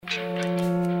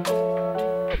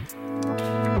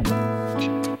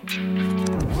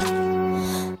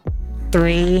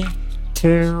Three,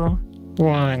 two,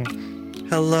 one.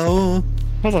 Hello,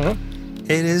 Hello.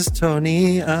 it is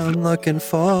Tony I'm looking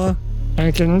for.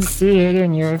 I can see it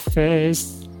in your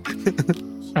face.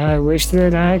 I wish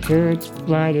that I could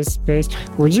fly to space.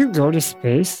 Would you go to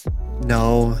space?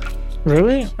 No,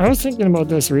 Really? I was thinking about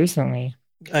this recently.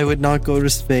 I would not go to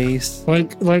space.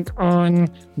 Like on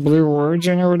Blue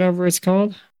Origin or whatever it's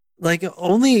called. Like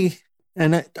only,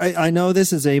 and I know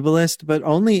this is ableist, but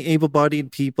only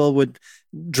able-bodied people would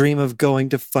dream of going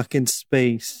to fucking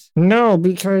space. No,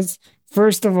 because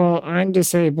first of all, I'm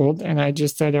disabled and I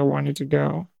just said I wanted to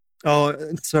go. Oh,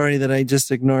 sorry that I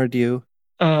just ignored you.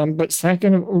 But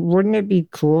second, wouldn't it be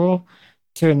cool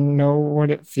to know what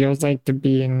it feels like to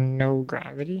be in no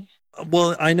gravity?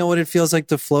 Well, I know what it feels like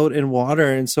to float in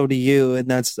water, and so do you, and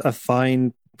that's a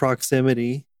fine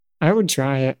proximity. I would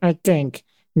try it. I think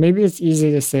maybe it's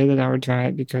easy to say that I would try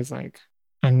it because I'm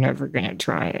never gonna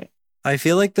try it. I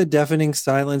feel like the deafening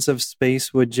silence of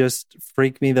space would just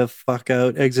freak me the fuck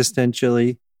out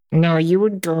existentially. No, you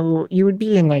would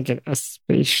be in like a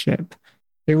spaceship.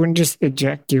 They wouldn't just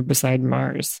eject you beside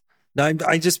Mars.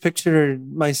 I just picture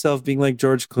myself being like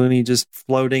George Clooney, just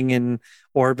floating in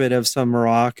orbit of some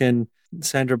rock, and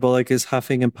Sandra Bullock is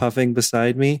huffing and puffing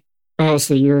beside me. Oh,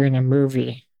 so you're in a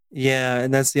movie. Yeah,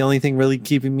 and that's the only thing really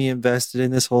keeping me invested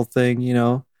in this whole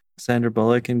thing, Sandra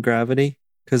Bullock in Gravity,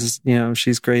 because,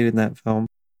 she's great in that film.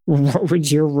 What would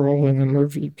your role in the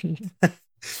movie be?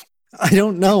 I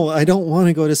don't know. I don't want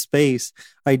to go to space.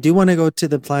 I do want to go to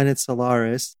the planet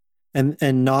Solaris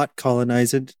and not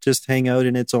colonize it, just hang out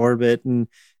in its orbit and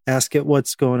ask it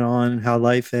what's going on and how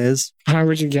life is. How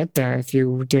would you get there if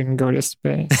you didn't go to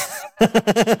space?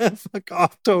 Fuck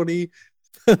off, Tony.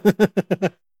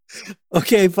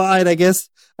 Okay, fine. I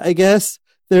guess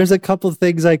there's a couple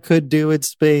things I could do in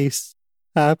space.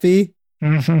 Happy?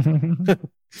 All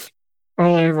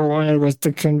I ever wanted was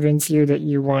to convince you that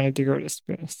you wanted to go to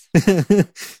space.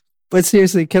 But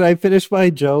seriously, can I finish my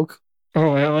joke?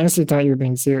 Oh, I honestly thought you were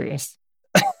being serious.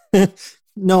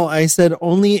 No, I said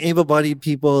only able-bodied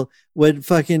people would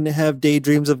fucking have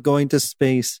daydreams of going to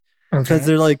space. Because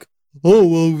they're like, oh,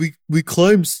 well, we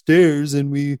climbed stairs and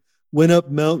we went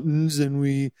up mountains and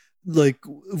we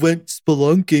went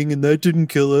spelunking and that didn't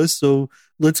kill us. So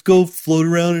let's go float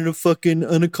around in a fucking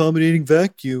unaccommodating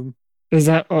vacuum. Is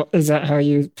that how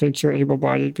you picture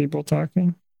able-bodied people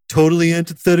talking? Totally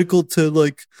antithetical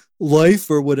to life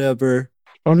or whatever.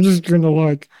 I'm just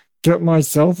gonna get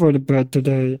myself out of bed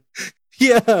today.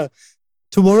 Yeah.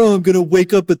 Tomorrow I'm gonna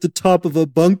wake up at the top of a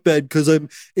bunk bed because I'm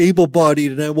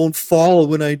able-bodied and I won't fall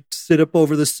when I sit up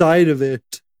over the side of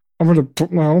it. I'm gonna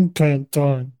put my own pants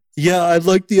on. Yeah, I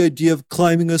like the idea of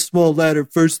climbing a small ladder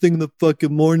first thing in the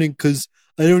fucking morning because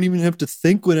I don't even have to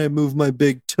think when I move my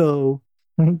big toe.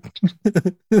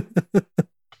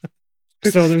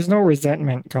 So there's no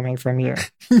resentment coming from you.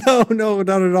 No,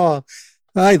 not at all.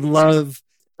 I love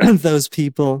those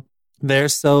people. They're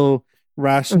so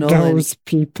rational. Those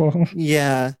people.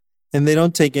 Yeah. And they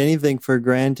don't take anything for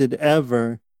granted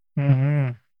ever.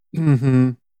 Mm-hmm. Mm-hmm.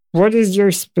 What is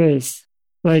your space?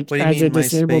 As a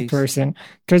disabled person?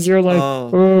 Because you're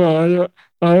I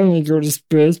only go to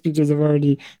space because I've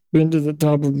already been to the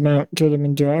top of Mount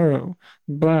Kilimanjaro.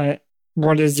 But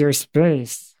what is your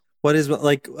space? What is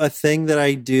a thing that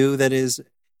I do that is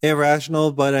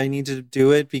irrational, but I need to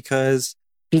do it because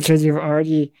you've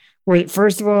already... Wait,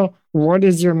 first of all, what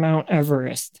is your Mount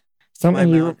Everest? Something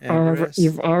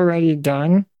you've already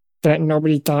done that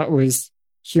nobody thought was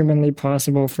humanly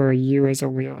possible for you as a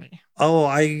wheelie. Oh,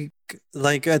 I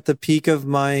at the peak of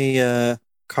my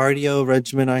cardio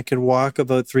regimen, I could walk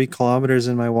about 3 kilometers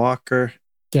in my walker.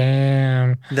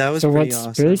 Damn. That was so pretty what's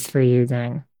awesome. Space for you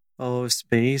then? Oh,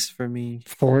 space for me.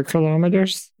 4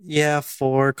 kilometers? Yeah,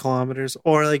 4 kilometers.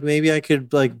 Or maybe I could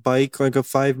bike a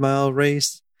 5-mile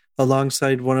race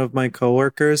alongside one of my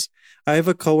coworkers. I have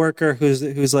a coworker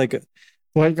who's like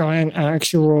on an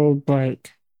actual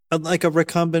bike. Like a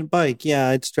recumbent bike. Yeah,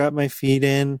 I'd strap my feet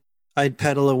in. I'd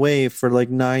pedal away for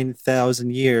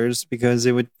 9,000 years because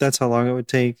that's how long it would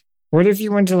take. What if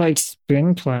you went to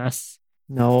spin class?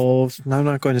 No, I'm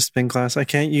not going to spin class. I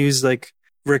can't use I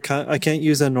can't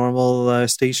use a normal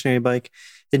stationary bike.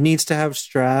 It needs to have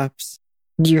straps.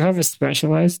 Do you have a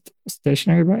specialized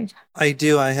stationary bike? I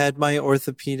do. I had my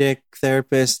orthopedic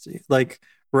therapist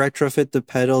retrofit the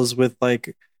pedals with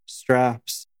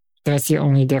straps. That's the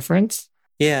only difference?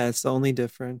 Yeah, it's the only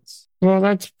difference. Well,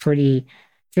 that's pretty...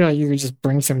 I feel like you could just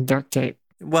bring some duct tape.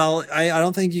 Well, I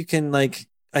don't think you can I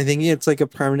think it's a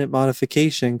permanent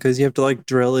modification because you have to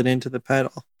drill it into the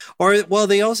pedal. Or, well,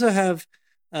 they also have,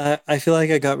 I feel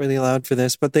like I got really loud for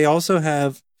this, but they also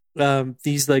have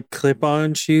these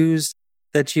clip-on shoes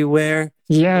that you wear.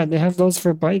 Yeah, they have those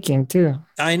for biking too.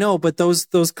 I know, but those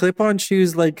clip-on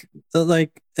shoes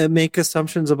make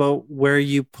assumptions about where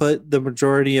you put the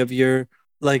majority of your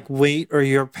like weight or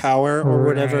your power or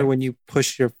whatever when you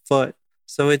push your foot.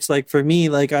 So it's like for me,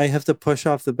 like I have to push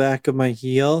off the back of my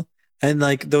heel, and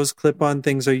like those clip-on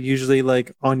things are usually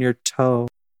like on your toe.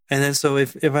 And then so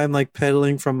if I'm like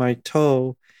pedaling from my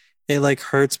toe, it like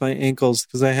hurts my ankles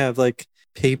because I have like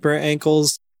paper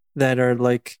ankles that are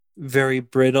like very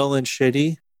brittle and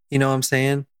shitty. You know what I'm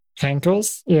saying?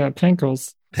 Pankles? Yeah,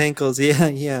 pankles. Pankles, yeah,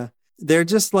 yeah. They're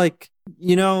just like,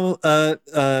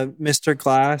 Mr.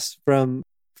 Glass from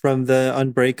the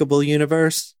Unbreakable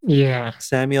universe. Yeah.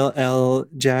 Samuel L.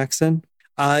 Jackson.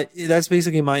 That's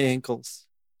basically my ankles.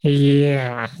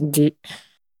 Yeah.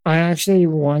 I actually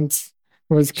once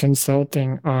was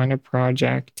consulting on a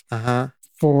project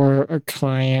for a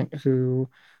client who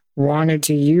wanted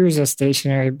to use a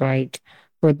stationary bike,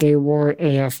 but they wore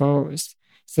AFOs.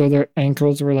 So their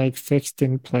ankles were like fixed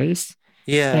in place.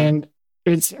 Yeah. And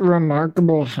it's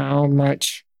remarkable how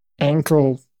much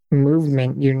ankle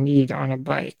movement you need on a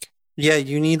bike. Yeah,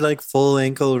 you need like full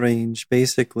ankle range,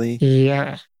 basically.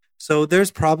 Yeah. So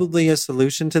there's probably a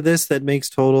solution to this that makes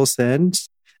total sense.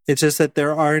 It's just that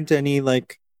there aren't any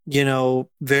like,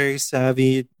 very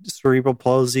savvy cerebral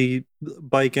palsy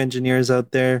bike engineers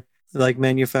out there like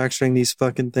manufacturing these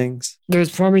fucking things.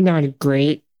 There's probably not a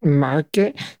great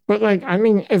market, but like, I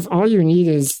mean, if all you need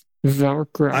is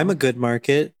Velcro. I'm a good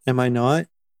market, am I not?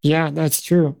 Yeah, that's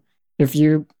true. If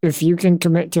you can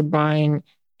commit to buying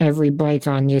every bike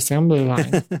on the assembly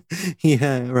line.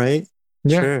 Yeah, right?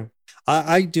 Yeah. Sure.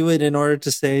 I do it in order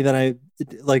to say that I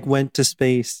like went to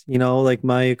space, like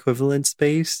my equivalent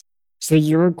space. So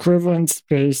your equivalent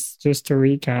space, just to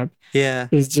recap,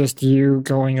 is just you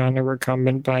going on a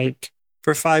recumbent bike.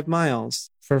 For 5 miles.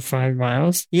 For 5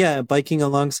 miles? Yeah, biking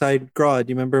alongside Grodd.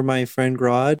 You remember my friend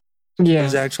Grodd? Yeah.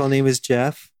 His actual name is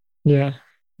Jeff. Yeah.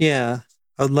 Yeah.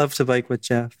 I'd love to bike with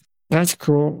Jeff. That's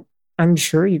cool. I'm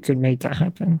sure you could make that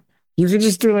happen. You could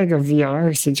just do like a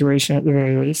VR situation at the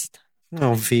very least.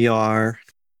 Oh, VR.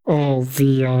 Oh,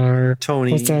 VR.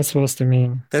 Tony. What's that supposed to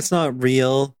mean? That's not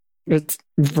real. It's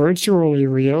virtually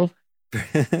real.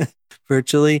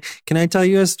 Virtually. Can I tell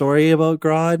you a story about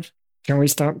Grodd? Can we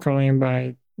stop calling him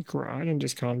by Grodd and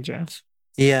just call him Jeff?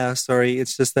 Yeah, sorry.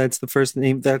 It's just that's the first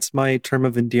name. That's my term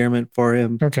of endearment for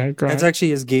him. Okay, Grodd. That's actually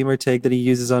his gamer tag that he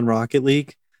uses on Rocket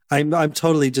League. I'm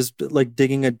totally just like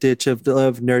digging a ditch of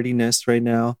nerdiness right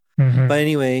now. Mm-hmm. But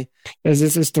anyway. Is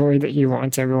this a story that he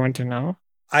wants everyone to know?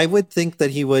 I would think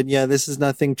that he would. Yeah, this is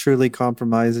nothing truly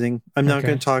compromising. I'm not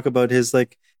going to talk about his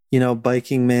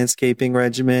biking manscaping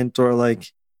regiment or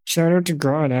like. Shout out to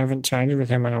Grodd. I haven't chatted with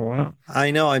him in a while.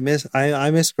 I know. I miss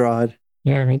Grodd.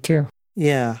 Yeah, me too.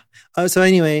 Yeah. So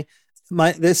anyway,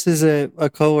 this is a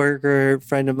coworker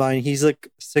friend of mine. He's like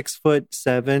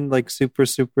 6'7", like super,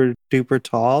 super duper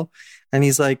tall. And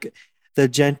he's like the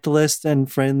gentlest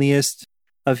and friendliest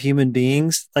of human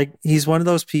beings. Like he's one of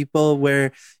those people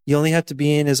where you only have to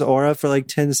be in his aura for like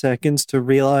 10 seconds to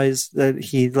realize that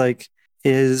he like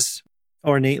is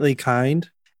ornately kind.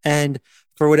 And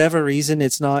for whatever reason,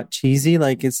 it's not cheesy.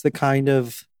 Like it's the kind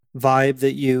of vibe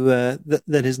that you,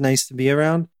 that is nice to be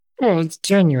around. Well, it's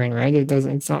genuine, right?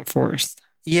 It's not forced.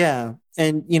 Yeah.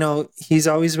 And, he's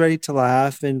always ready to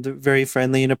laugh and very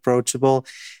friendly and approachable.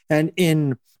 And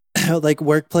in like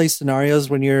workplace scenarios,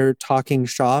 when you're talking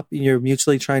shop, you're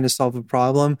mutually trying to solve a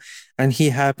problem, and he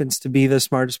happens to be the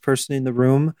smartest person in the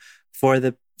room for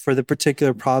the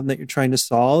particular problem that you're trying to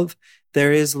solve.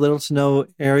 There is little to no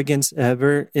arrogance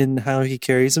ever in how he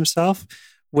carries himself,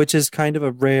 which is kind of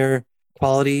a rare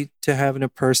quality to have in a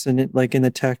person like in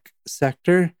the tech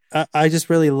sector. I just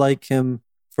really like him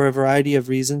for a variety of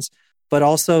reasons, but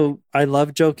also I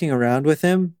love joking around with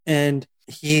him. And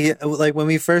he, like when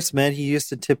we first met, he used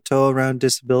to tiptoe around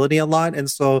disability a lot. And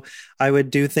so I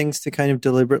would do things to kind of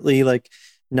deliberately like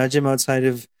nudge him outside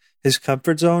of his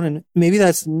comfort zone. And maybe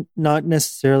that's not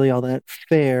necessarily all that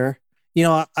fair.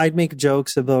 I'd make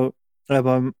jokes about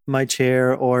my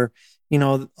chair or,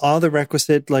 all the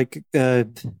requisite like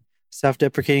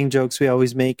self-deprecating jokes we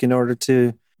always make in order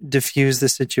to diffuse the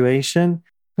situation.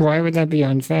 Why would that be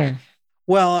unfair?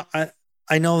 Well,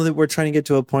 I know that we're trying to get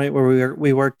to a point where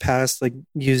we work past like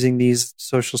using these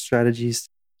social strategies.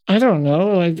 I don't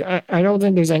know. Like, I don't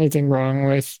think there's anything wrong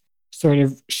with sort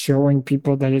of showing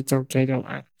people that it's okay to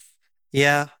laugh.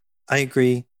 Yeah, I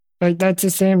agree. Like, that's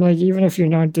the same. Like, even if you're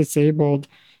not disabled,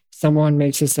 someone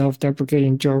makes a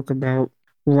self-deprecating joke about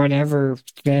whatever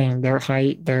thing, their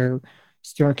height, their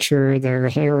structure, their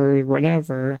hair,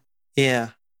 whatever. Yeah.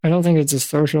 I don't think it's a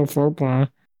social faux pas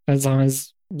as long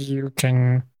as you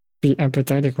can be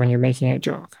empathetic when you're making a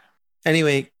joke.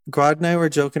 Anyway, Grod and I were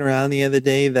joking around the other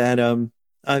day that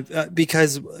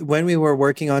because when we were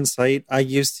working on site, I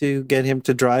used to get him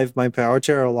to drive my power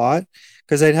chair a lot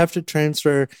because I'd have to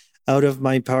transfer out of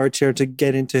my power chair to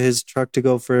get into his truck to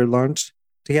go for lunch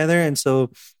together. And so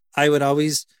I would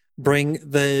always bring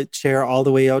the chair all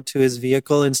the way out to his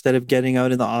vehicle instead of getting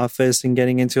out in the office and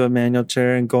getting into a manual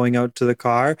chair and going out to the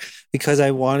car, because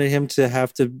I wanted him to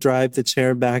have to drive the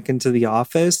chair back into the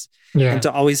office. Yeah. And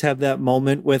to always have that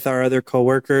moment with our other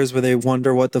coworkers where they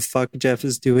wonder what the fuck Jeff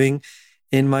is doing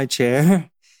in my chair.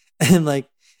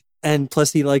 And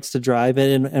plus he likes to drive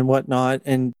it and whatnot.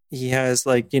 And he has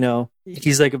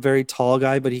he's like a very tall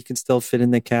guy, but he can still fit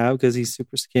in the cab because he's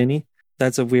super skinny.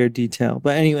 That's a weird detail.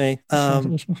 But anyway,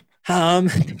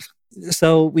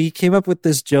 so we came up with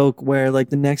this joke where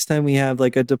the next time we have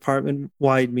a department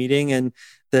wide meeting and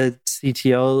the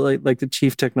CTO, like the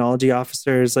chief technology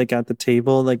officer is at the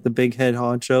table, the big head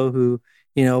honcho who,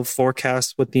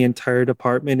 forecasts what the entire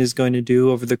department is going to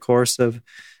do over the course of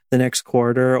the next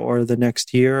quarter or the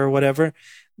next year or whatever.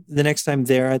 The next time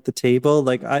they're at the table,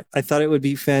 I thought it would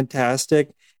be fantastic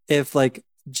if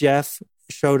Jeff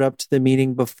showed up to the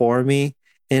meeting before me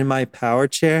in my power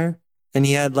chair and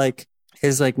he had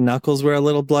his knuckles were a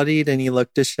little bloodied and he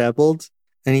looked disheveled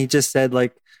and he just said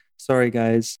sorry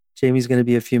guys, Jamie's going to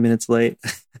be a few minutes late.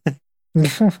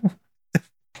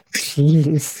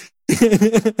 Jeez.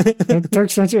 That took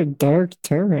such a dark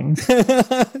turn.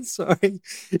 Sorry.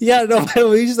 Yeah, no,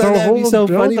 we just thought that'd be so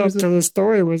funny. The whole build up to the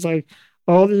story was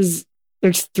all these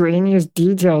extraneous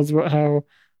details about how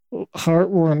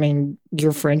heartwarming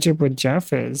your friendship with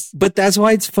Jeff is. But that's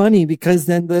why it's funny, because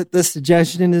then the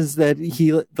suggestion is that he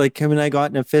him and I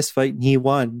got in a fist fight and he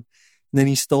won. And then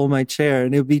he stole my chair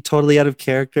and it would be totally out of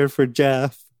character for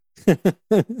Jeff.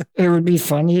 It would be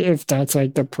funny if that's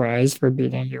the prize for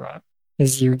beating you up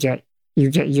is you get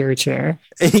your chair.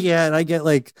 Yeah, and I get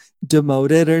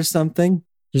demoted or something.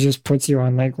 He just puts you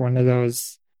on one of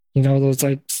those,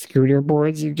 those scooter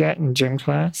boards you get in gym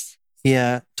class.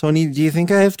 Yeah. Tony, do you think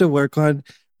I have to work on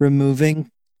removing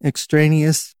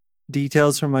extraneous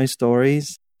details from my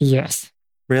stories? Yes.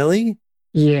 Really?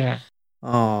 Yeah.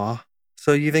 Aw.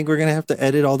 So you think we're going to have to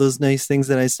edit all those nice things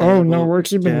that I said? Oh, no, we're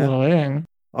keeping it all in.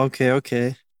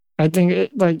 Okay. I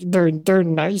think they're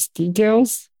nice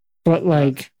details, but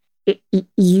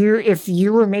if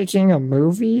you were making a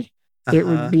movie, it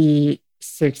would be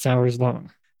 6 hours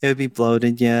long. It would be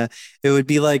bloated, yeah. It would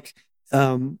be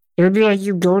it would be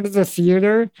you go to the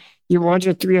theater, you watch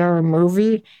a 3-hour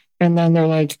movie, and then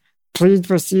they're please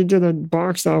proceed to the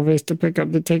box office to pick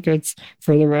up the tickets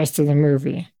for the rest of the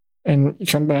movie and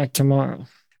come back tomorrow.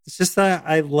 It's just that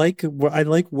I like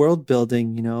world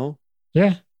building,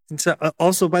 Yeah. And so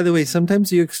also, by the way,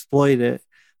 sometimes you exploit it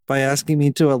by asking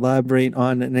me to elaborate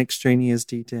on an extraneous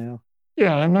detail.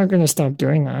 Yeah, I'm not going to stop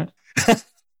doing that.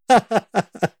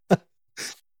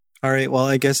 All right, well,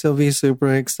 I guess I'll be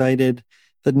super excited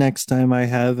the next time I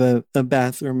have a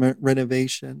bathroom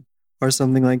renovation or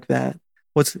something like that.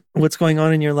 What's going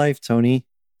on in your life, Tony?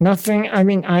 Nothing. I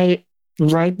mean,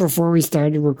 right before we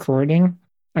started recording,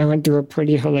 I went through a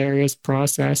pretty hilarious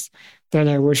process that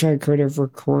I wish I could have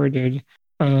recorded.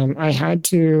 I had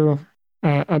to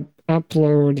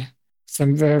upload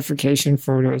some verification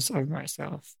photos of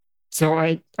myself. So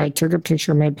I took a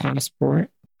picture of my passport.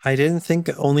 I didn't think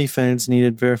OnlyFans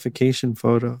needed verification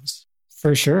photos.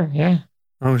 For sure, yeah.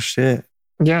 Oh, shit.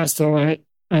 Yeah, so I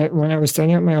when I was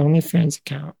setting up my OnlyFans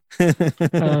account,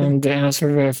 they asked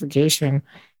for verification,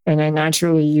 and I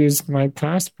naturally used my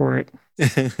passport,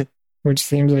 which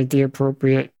seems like the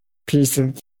appropriate piece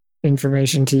of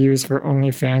information to use for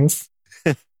OnlyFans.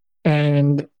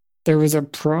 And there was a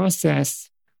process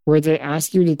where they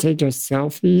ask you to take a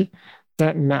selfie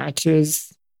that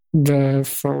matches the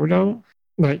photo.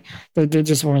 They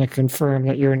just want to confirm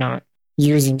that you're not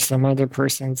using some other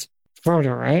person's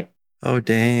photo, right? Oh,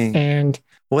 dang. And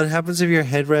what happens if your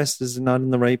headrest is not in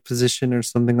the right position or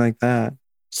something like that?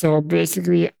 So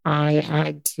basically, I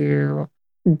had to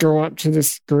go up to the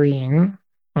screen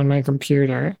on my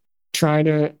computer, try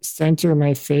to center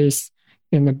my face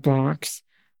in the box,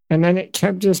 and then it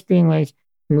kept just being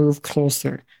move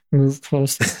closer, move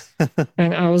closer.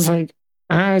 And I was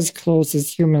as close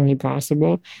as humanly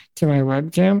possible to my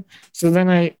webcam. So then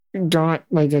I got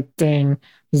a thing,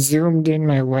 zoomed in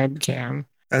my webcam.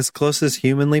 As close as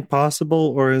humanly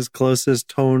possible or as close as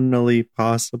tonally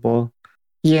possible?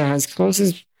 Yeah, as close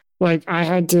as, I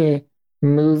had to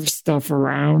move stuff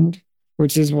around,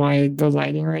 which is why the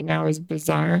lighting right now is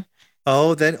bizarre.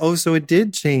 So it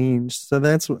did change. So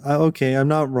that's, okay, I'm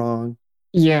not wrong.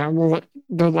 Yeah, well,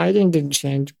 the lighting didn't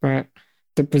change, but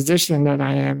the position that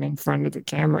I am in front of the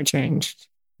camera changed.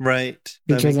 Right.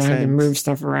 Because I had to move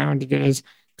stuff around to get as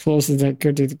close as I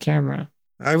could to the camera.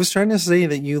 I was trying to say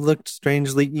that you looked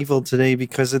strangely evil today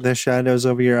because of the shadows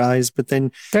over your eyes, but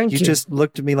then you just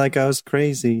looked at me like I was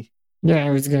crazy. Yeah,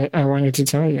 I wanted to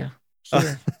tell you.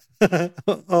 Sure.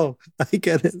 Oh, I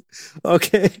get it.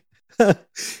 Okay.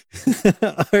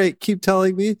 All right, keep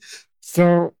telling me.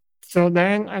 So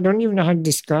then I don't even know how to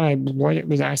describe what it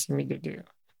was asking me to do.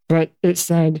 But it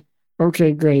said,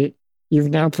 okay, great. You've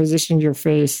now positioned your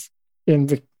face in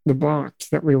the box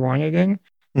that we wanted in.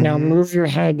 Mm-hmm. Now move your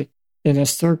head in a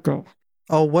circle.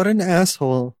 Oh, what an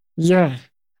asshole. Yeah.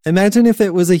 Imagine if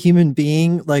it was a human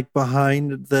being like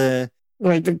behind the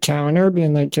counter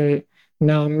being like, okay,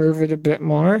 now move it a bit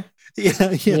more.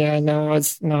 Yeah. Yeah, no,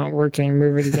 it's not working.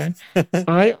 Move it again.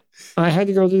 I had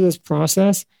to go through this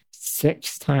process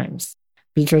 6 times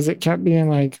because it kept being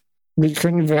like, we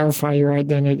couldn't verify your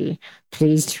identity.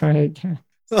 Please try again.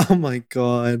 Oh my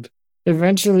God.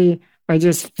 Eventually, I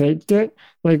just faked it.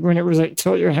 Like when it was like,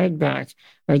 tilt your head back,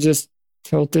 I just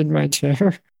tilted my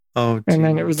chair. Oh, geez. And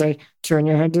then it was like, turn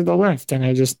your head to the left. And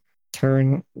I just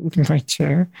turned my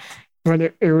chair. But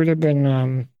it would have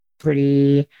been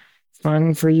pretty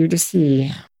fun for you to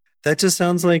see. That just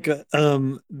sounds like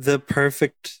the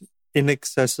perfect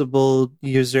inaccessible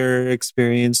user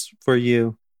experience for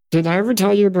you. Did I ever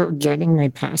tell you about getting my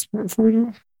passport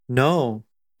photo? No.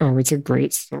 Oh, it's a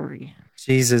great story.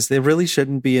 Jesus, it really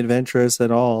shouldn't be adventurous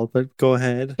at all, but go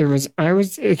ahead. I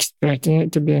was expecting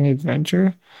it to be an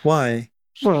adventure. Why?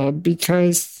 Well,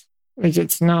 because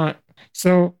it's not.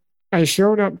 So I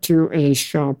showed up to a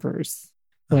Shoppers,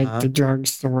 the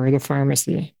drugstore, the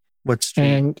pharmacy. What street?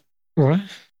 And what?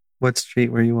 What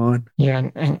street were you on?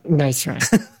 Yeah, nice try.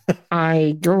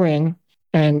 I go in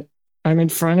and I'm in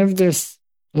front of this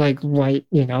white,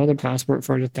 the passport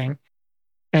photo thing.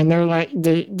 And they're like,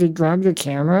 they grab the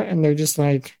camera and they're just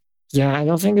like, yeah, I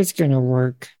don't think it's going to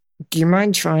work. Do you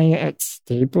mind trying it at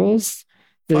Staples?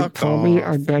 They probably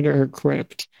are better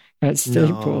equipped at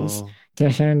Staples to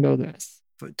handle this.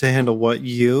 To handle what,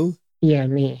 you? Yeah,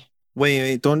 me.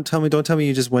 Wait, don't tell me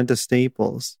you just went to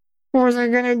Staples. What was I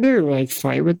going to do?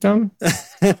 Fight with them?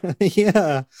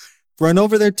 Yeah. Run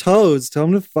over their toes. Tell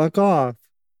them to fuck off.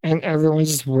 And everyone's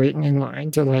just waiting in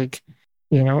line to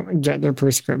get their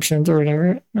prescriptions or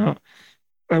whatever. No.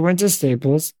 I went to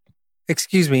Staples.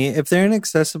 Excuse me, if they're an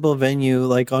accessible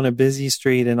venue on a busy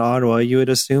street in Ottawa, you would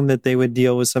assume that they would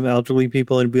deal with some elderly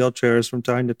people in wheelchairs from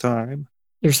time to time.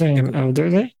 You're saying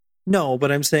elderly? No,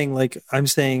 but I'm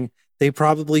saying they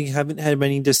probably haven't had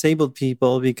many disabled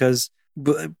people because,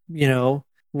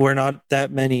 we're not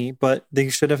that many, but they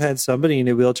should have had somebody in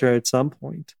a wheelchair at some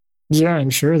point. Yeah, I'm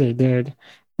sure they did.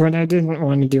 But I didn't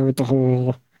want to deal with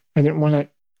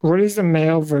what is the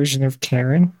male version of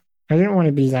Karen? I didn't want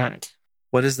to be that.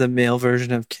 What is the male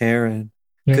version of Karen?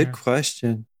 Yeah. Good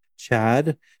question.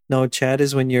 Chad? No, Chad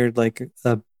is when you're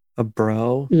a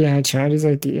bro. Yeah, Chad is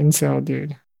the incel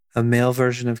dude. A male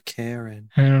version of Karen.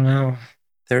 I don't know.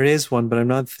 There is one, but I'm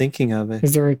not thinking of it.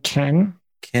 Is there a Ken?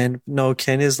 Ken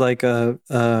is like a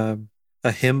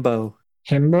himbo.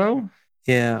 Himbo?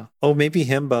 Yeah. Oh, maybe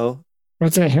himbo.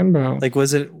 What's a himbo?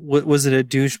 Was it a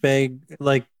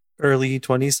douchebag early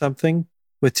 20-something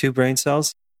with 2 brain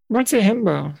cells? What's a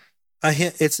himbo?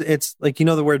 It's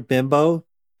the word bimbo?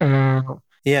 Yeah,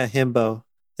 himbo.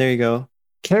 There you go.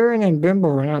 Karen and bimbo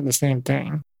are not the same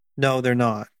thing. No, they're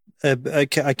not. A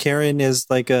Karen is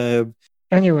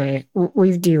Anyway,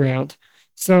 we've derailed.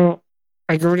 So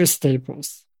I go to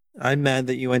Staples. I'm mad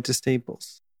that you went to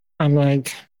Staples. I'm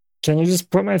like, can you just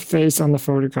put my face on the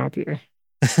photocopier?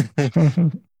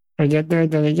 I get there,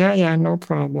 they're like, yeah, no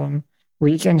problem.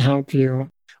 We can help you.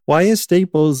 Why is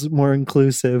Staples more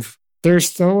inclusive? They're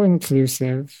so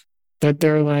inclusive that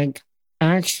they're like,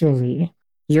 actually,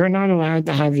 you're not allowed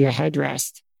to have your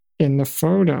headrest in the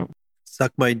photo.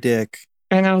 Suck my dick.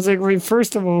 And I was like, wait,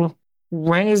 first of all,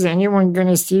 when is anyone going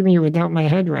to see me without my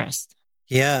headrest?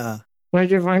 Yeah.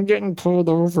 If I'm getting pulled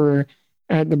over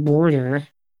at the border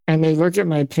and they look at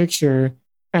my picture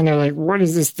and they're like, what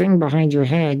is this thing behind your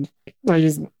head?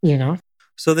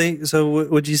 So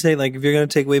would you say, if you're going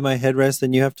to take away my headrest,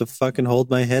 then you have to fucking hold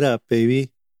my head up,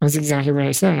 baby? That's exactly what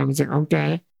I said. I was like,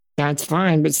 okay, that's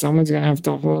fine, but someone's going to have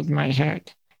to hold my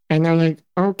head. And they're like,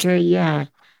 okay, yeah,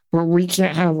 but we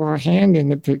can't have our hand in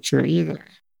the picture either.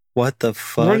 What the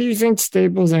fuck? What do you think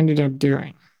Staples ended up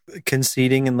doing?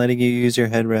 Conceding and letting you use your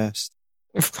headrest.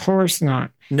 Of course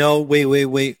not. No, wait,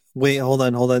 hold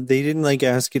on. They didn't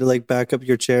ask you to back up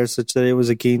your chair such that it was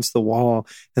against the wall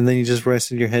and then you just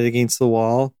rested your head against the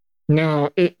wall? No,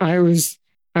 I was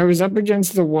up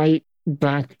against the white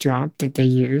backdrop that they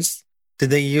use. Did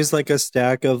they use like a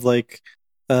stack of like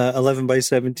 11 by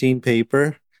 17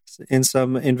 paper in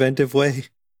some inventive way?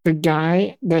 The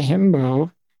guy, the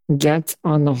himbo, gets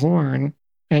on the horn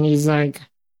and he's like,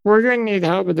 we're going to need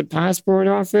help at the passport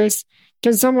office.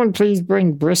 Can someone please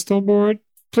bring Bristol board?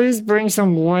 Please bring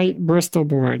some white Bristol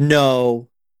board. No.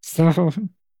 So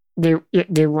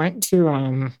they went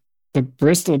to the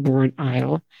Bristol board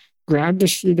aisle, grabbed a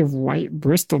sheet of white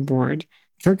Bristol board,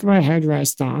 took my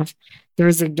headrest off.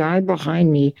 There's a guy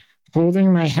behind me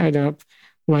holding my head up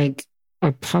like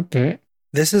a puppet.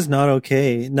 This is not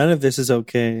okay. None of this is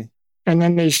okay. And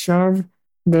then they shove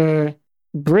the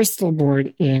Bristol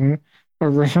board in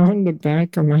around the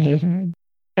back of my head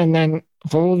and then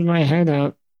hold my head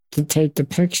up to take the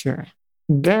picture.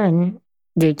 Then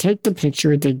they take the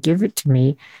picture, they give it to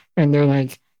me, and they're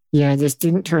like, yeah, this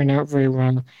didn't turn out very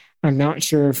well. I'm not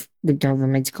sure if the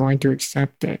government's going to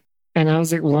accept it. And I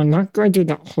was like, well, I'm not going through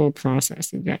that whole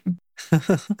process again.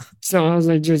 So I was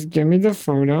like, just give me the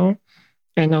photo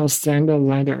and I'll send a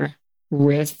letter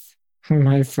with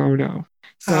my photo.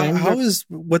 So how is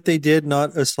what they did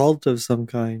not assault of some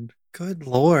kind? Good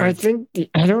Lord. I think,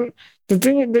 the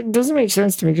thing, it doesn't make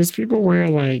sense to me because people wear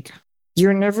like,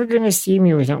 you're never going to see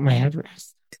me without my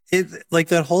headrest. It, like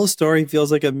that whole story feels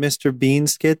like a Mr. Bean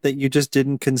skit that you just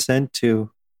didn't consent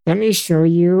to. Let me show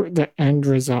you the end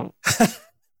result.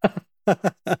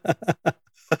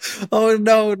 Oh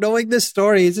no, knowing this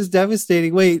story is just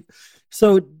devastating. Wait,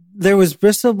 so there was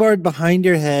Bristol board behind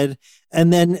your head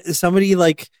and then somebody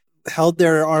like held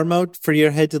their arm out for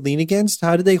your head to lean against?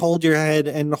 How did they hold your head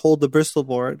and hold the Bristol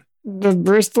board? The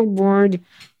Bristol board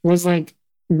was like,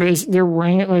 they're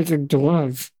wearing it like a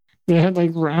glove. They had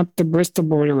like wrapped the Bristol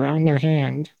board around their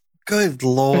hand. Good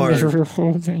Lord. And they were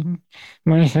holding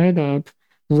my head up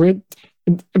with,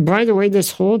 by the way,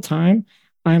 this whole time,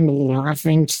 I'm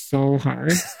laughing so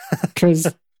hard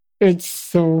because it's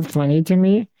so funny to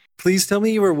me. Please tell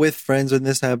me you were with friends when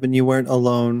this happened. You weren't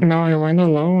alone. No, I went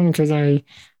alone because I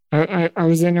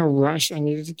was in a rush. I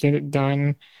needed to get it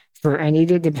done. I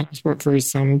needed the passport for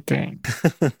something.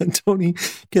 Tony,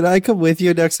 can I come with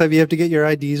you next time you have to get your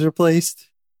IDs replaced?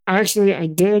 Actually, I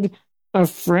did. A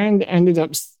friend ended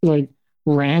up like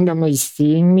randomly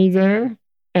seeing me there,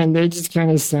 and they just kind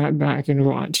of sat back and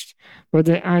watched. But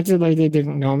they acted like they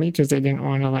didn't know me because they didn't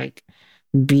want to like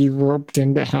be roped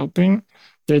into helping.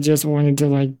 They just wanted to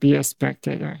like be a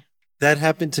spectator. That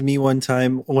happened to me one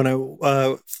time when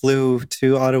I flew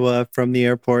to Ottawa from the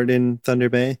airport in Thunder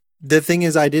Bay. The thing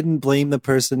is, I didn't blame the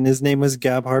person. His name was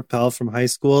Gab Harpel from high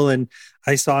school, and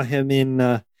I saw him in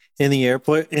the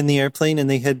airplane, and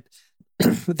they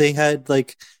had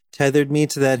like tethered me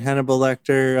to that Hannibal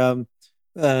Lecter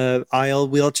aisle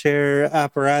wheelchair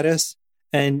apparatus,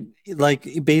 and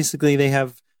like basically they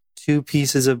have two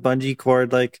pieces of bungee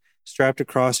cord like strapped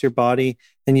across your body,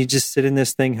 and you just sit in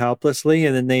this thing helplessly,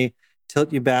 and then they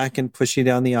tilt you back and push you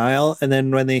down the aisle, and then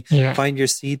when they find your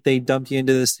seat, they dump you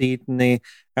into the seat and they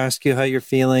ask you how you're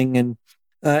feeling and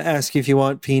ask you if you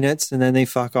want peanuts, and then they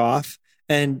fuck off.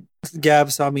 And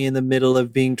Gab saw me in the middle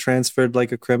of being transferred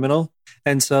like a criminal,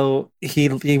 and so he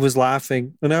was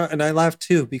laughing, and I laughed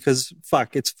too because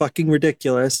fuck, it's fucking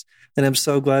ridiculous, and I'm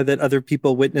so glad that other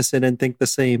people witness it and think the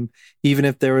same, even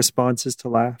if their response is to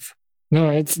laugh. No,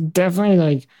 it's definitely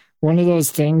like one of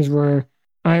those things where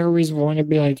I always want to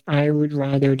be like, I would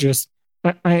rather just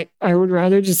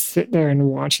sit there and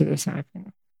watch this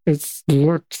happen.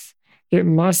 It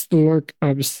must look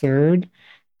absurd,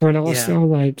 but also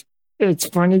like, it's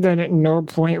funny that at no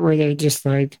point were they just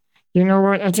like, you know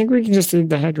what, I think we can just leave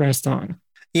the headrest on.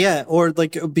 Yeah, or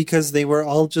like because they were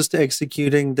all just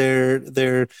executing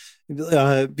their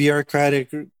bureaucratic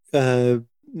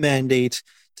mandate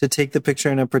to take the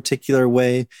picture in a particular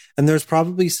way. And there's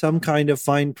probably some kind of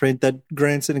fine print that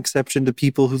grants an exception to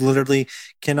people who literally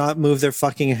cannot move their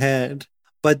fucking head,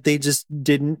 but they just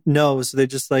didn't know. So they're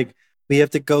just like, we have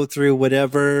to go through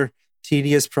whatever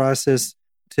tedious process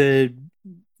to,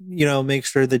 you know, make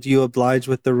sure that you oblige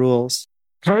with the rules.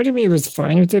 Part of me was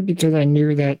fine with it because I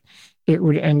knew that it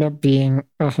would end up being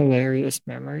a hilarious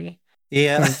memory.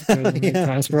 Yeah. The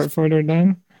passport photo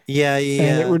done. Yeah.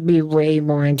 And it would be way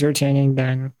more entertaining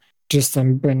than just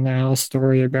some banal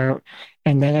story about,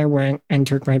 and then I went and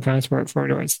took my passport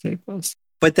photo at Staples.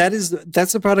 But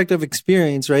that's a product of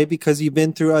experience, right? Because you've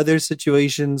been through other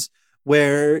situations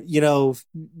where, you know,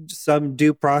 some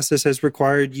due process has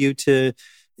required you to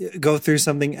go through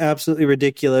something absolutely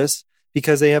ridiculous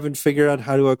because they haven't figured out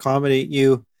how to accommodate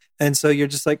you. And so you're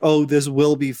just like, oh, this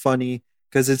will be funny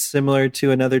because it's similar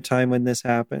to another time when this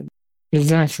happened.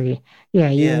 Exactly. Yeah,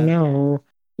 you know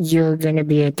you're going to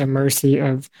be at the mercy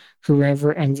of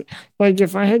whoever. And like,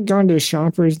 if I had gone to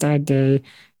Shoppers that day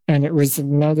and it was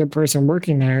another person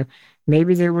working there,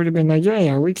 maybe they would have been like,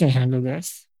 yeah, we can handle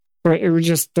this. But it was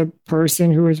just the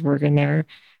person who was working there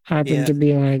happened to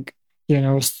be like,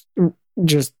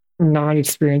 just not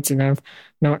experienced enough,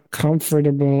 not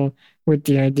comfortable with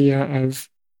the idea of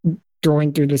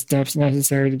going through the steps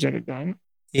necessary to get it done.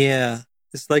 Yeah.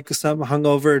 It's like some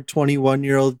hungover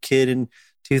 21-year-old kid in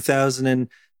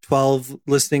 2012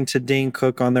 listening to Dane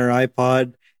Cook on their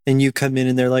iPod, and you come in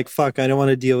and they're like, fuck, I don't want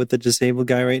to deal with the disabled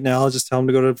guy right now. I'll just tell him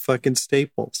to go to fucking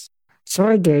Staples. So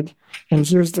I did, and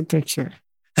here's the picture.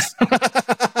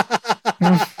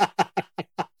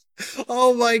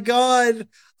 Oh my God.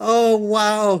 Oh,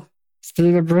 wow.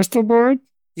 See the Bristol board?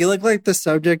 You look like the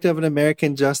subject of an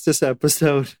American Justice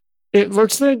episode. It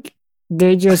looks like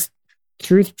they just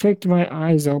toothpicked my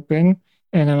eyes open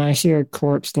and I'm actually a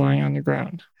corpse lying on the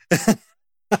ground.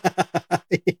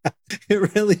 Yeah,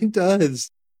 it really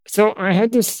does. So I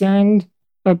had to send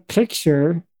a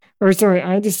picture, I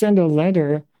had to send a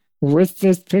letter with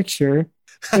this picture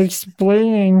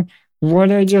explaining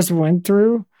what I just went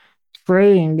through,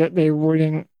 praying that they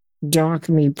wouldn't dock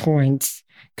me points.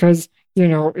 Because, they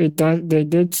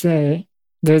did say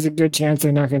there's a good chance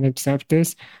they're not going to accept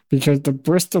this because the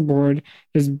Bristol board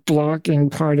is blocking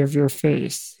part of your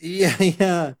face.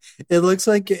 Yeah. It looks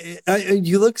like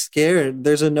you look scared.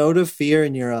 There's a note of fear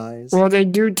in your eyes. Well, they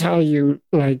do tell you,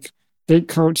 like, they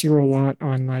coach you a lot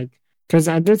on, like, because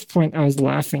at this point I was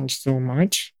laughing so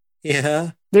much.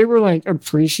 Yeah. They were, like,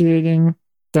 appreciating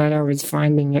that I was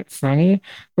finding it funny.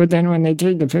 But then when they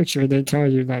take the picture, they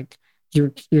tell you, like,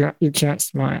 you can't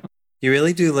smile. You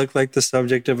really do look like the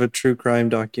subject of a true crime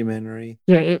documentary.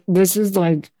 Yeah, this is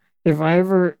like, if I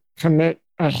ever commit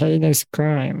a heinous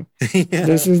crime,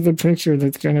 this is the picture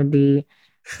that's going to be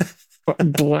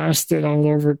blasted all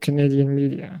over Canadian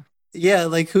media. Yeah,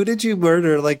 like, who did you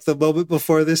murder, like, the moment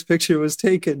before this picture was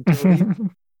taken,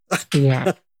 Tony?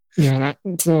 Yeah.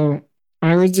 So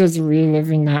I was just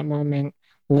reliving that moment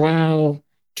while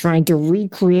trying to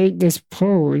recreate this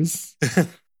pose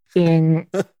in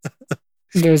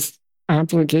this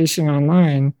application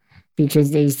online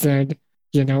because they said,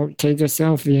 take a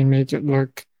selfie and make it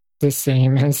look the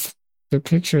same as the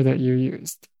picture that you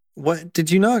used. What,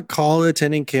 did you not call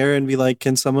attending care and be like,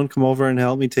 can someone come over and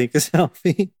help me take a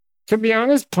selfie? To be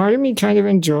honest, part of me kind of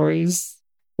enjoys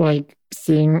like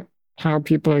seeing how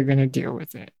people are going to deal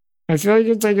with it. I feel like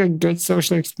it's like a good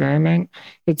social experiment.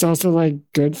 It's also like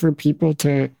good for people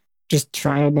to just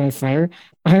trial by fire.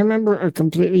 I remember a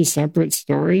completely separate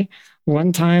story.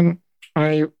 One time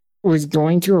I was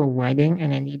going to a wedding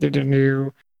and I needed a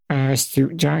new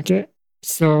suit jacket.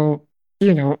 So,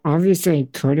 obviously I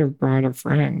could have brought a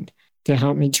friend to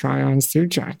help me try on suit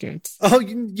jackets. Oh,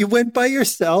 you went by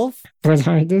yourself? But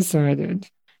I decided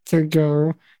to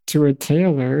go to a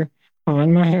tailor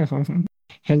on my own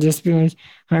and just be like,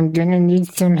 I'm going to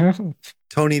need some help.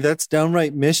 Tony, that's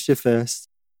downright mischievous.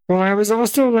 Well, I was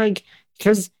also like,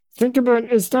 because think about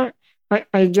it, it's not,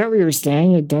 I get what you're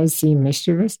saying. It does seem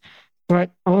mischievous,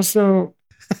 but also...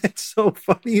 It's so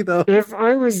funny, though. If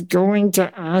I was going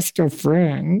to ask a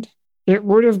friend, it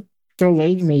would have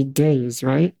delayed me days,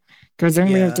 right? Because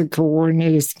then we have to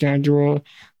coordinate a schedule.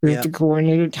 We have to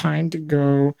coordinate a time to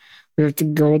go. We have to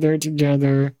go there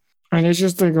together. And it's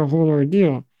just like a whole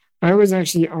ordeal. I was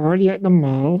actually already at the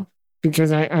mall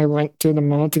because I went to the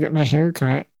mall to get my hair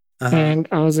cut. And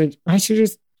I was like, I should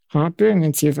just hop in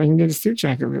and see if I can get a suit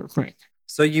jacket real quick.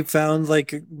 So you found like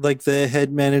the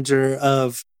head manager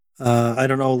of, I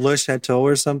don't know, Le Chateau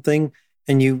or something,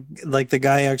 and you, like, the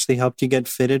guy actually helped you get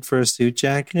fitted for a suit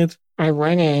jacket? I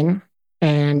went in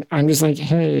and I'm just like,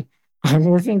 hey, I'm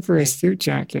looking for a suit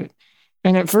jacket.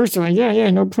 And at first they're like, yeah,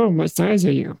 no problem. What size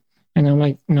are you? And I'm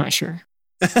like, not sure.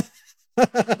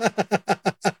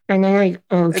 And they're like,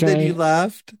 okay. And then you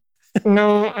laughed?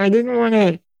 No, I didn't want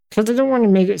to, because I don't want to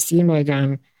make it seem like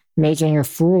I'm making a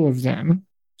fool of them.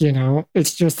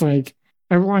 It's just like,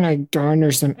 I want to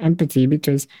garner some empathy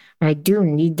because I do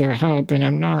need their help and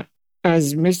I'm not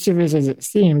as mischievous as it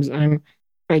seems.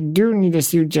 I do need a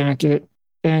suit jacket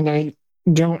and I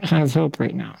don't have help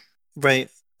right now. Right.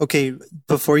 Okay.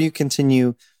 Before you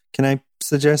continue, can I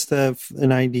suggest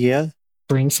an idea?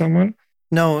 Bring someone?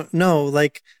 No.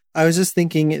 Like, I was just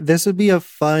thinking this would be a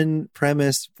fun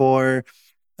premise for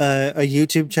a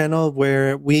YouTube channel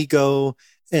where we go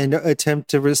and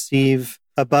attempt to receive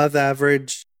above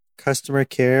average customer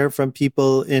care from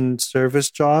people in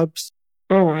service jobs.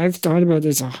 Oh, I've thought about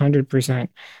this 100%.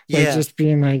 Like just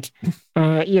being like,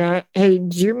 hey,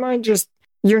 do you mind just,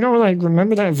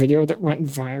 remember that video that went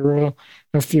viral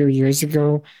a few years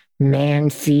ago man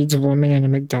feeds a woman in a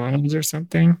McDonald's or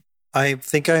something? I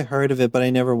think I heard of it, but I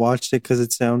never watched it because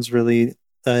it sounds really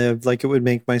like it would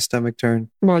make my stomach turn.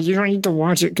 Well, you don't need to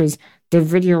watch it because the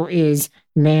video is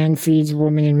man feeds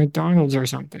woman in McDonald's or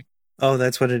something. Oh,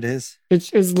 that's what it is?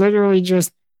 It's literally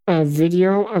just a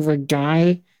video of a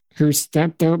guy who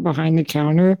stepped out behind the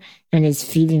counter and is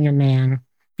feeding a man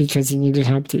because he needed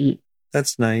help to eat.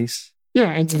 That's nice.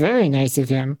 Yeah, it's very nice of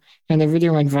him. And the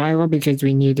video went viral because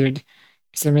we needed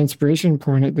some inspiration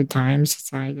porn at the time,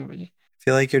 societally. I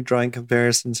feel like you're drawing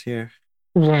comparisons here.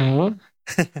 Well,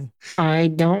 I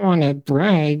don't want to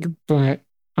brag, but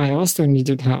I also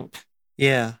needed help.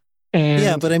 Yeah.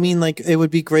 Yeah, but I mean, like, it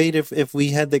would be great if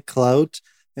we had the clout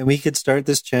and we could start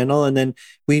this channel, and then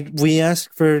we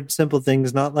ask for simple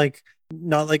things, not like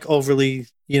overly,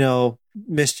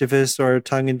 mischievous or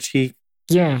tongue in cheek.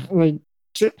 Yeah, like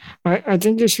I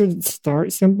think you should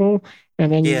start simple,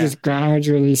 and then you just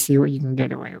gradually see what you can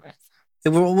get away with.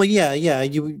 Well, yeah.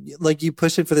 You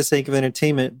push it for the sake of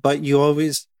entertainment, but you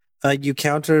always you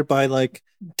counter by like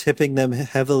tipping them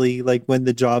heavily, like when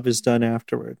the job is done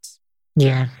afterwards.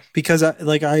 Yeah, because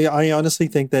I honestly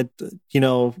think that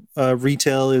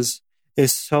retail is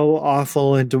so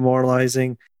awful and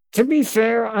demoralizing. To be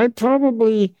fair, I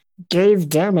probably gave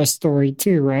them a story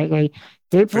too, right? Like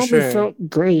they probably felt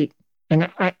great, and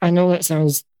I know that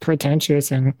sounds pretentious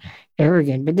and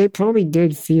arrogant, but they probably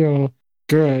did feel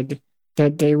good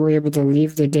that they were able to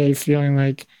leave the day feeling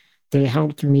like they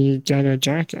helped me get a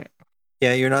jacket.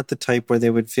 Yeah, you're not the type where they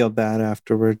would feel bad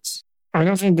afterwards. I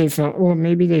don't think they felt, well,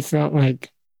 maybe they felt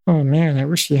like, oh man, I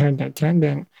wish he had an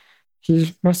attendant.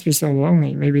 He must be so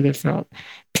lonely. Maybe they felt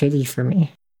pity for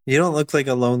me. You don't look like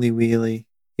a lonely wheelie.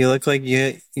 You look like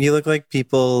you look like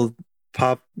people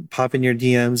pop in your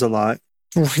DMs a lot.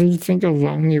 What do you think a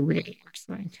lonely wheelie looks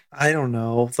like? I don't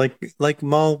know. Like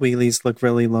mall wheelies look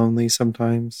really lonely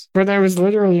sometimes. But I was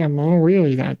literally a mall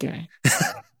wheelie that day.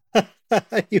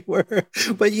 You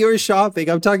were shopping.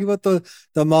 I'm talking about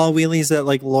the mall wheelies that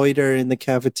like loiter in the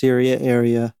cafeteria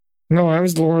area. No, I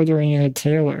was loitering in a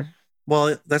tailor.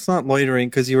 Well, that's not loitering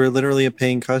because you were literally a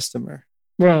paying customer.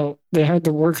 Well, they had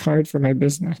to work hard for my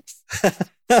business.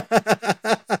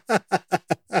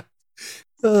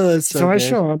 So I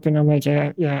show up and I'm like,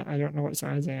 yeah, I don't know what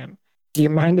size I am. Do you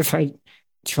mind if I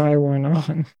try one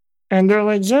on? And they're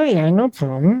like, yeah, no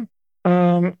problem.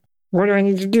 What do I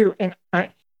need to do? And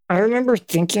I remember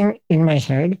thinking in my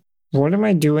head, what am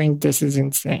I doing? This is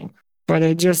insane. But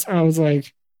I was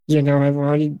like, I've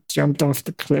already jumped off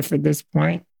the cliff at this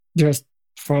point. Just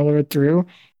follow it through.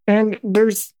 And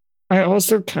I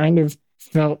also kind of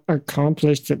felt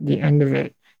accomplished at the end of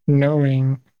it,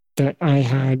 knowing that I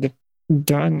had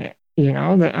done it,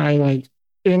 that I like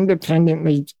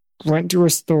independently went to a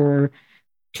store,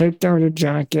 picked out a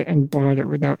jacket and bought it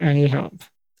without any help.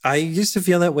 I used to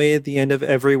feel that way at the end of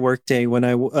every workday when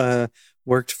I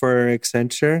worked for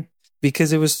Accenture,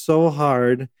 because it was so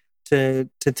hard to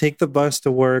take the bus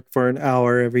to work for an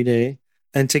hour every day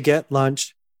and to get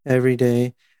lunch every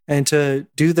day and to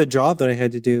do the job that I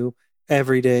had to do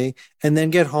every day and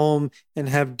then get home and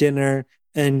have dinner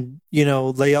and,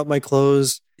 lay out my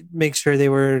clothes, make sure they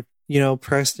were,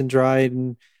 pressed and dried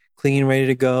and clean, ready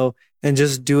to go, and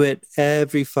just do it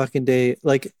every fucking day.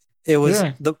 Like it was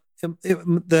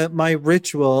my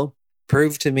ritual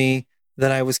proved to me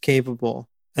that I was capable,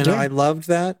 and I loved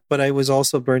that, but I was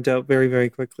also burnt out very, very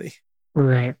quickly.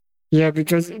 Right. Yeah,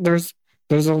 because there's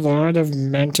a lot of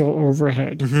mental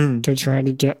overhead to try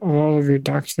to get all of your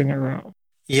ducks in a row.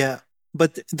 Yeah,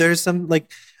 but there's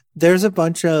a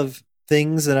bunch of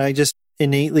things that I just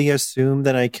innately assume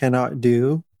that I cannot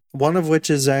do. One of which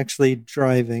is actually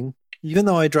driving. Even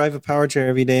though I drive a power chair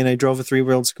every day and I drove a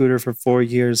 3-wheeled scooter for 4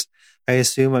 years, I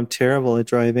assume I'm terrible at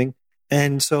driving.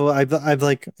 And so I've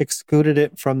like excluded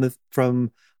it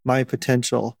from my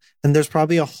potential. And there's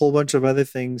probably a whole bunch of other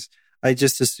things I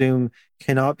just assume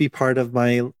cannot be part of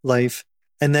my life.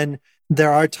 And then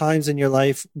there are times in your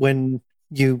life when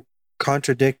you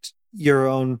contradict your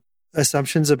own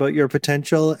assumptions about your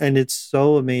potential, and it's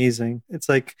so amazing. It's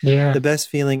like the best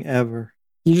feeling ever.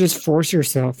 You just force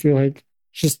yourself. You're like,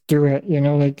 just do it.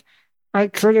 Like I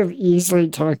could have easily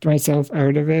talked myself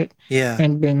out of it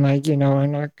and been like,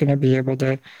 I'm not going to be able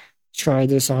to try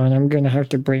this on. I'm going to have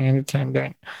to bring an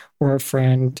attendant or a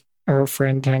friend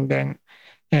attendant.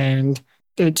 And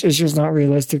it's just not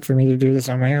realistic for me to do this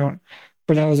on my own.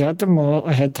 But I was at the mall.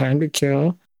 I had time to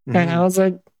kill. And I was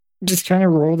like, just kind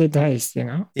of roll the dice,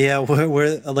 Yeah,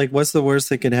 what's the worst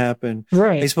that could happen?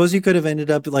 Right. I suppose you could have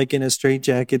ended up like in a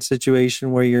straitjacket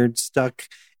situation where you're stuck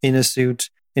in a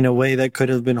suit in a way that could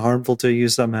have been harmful to you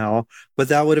somehow, but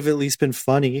that would have at least been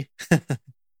funny.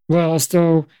 Well,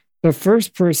 so the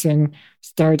first person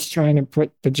starts trying to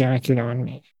put the jacket on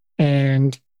me.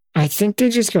 And I think they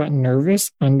just got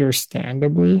nervous,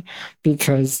 understandably,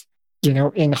 because,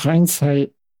 in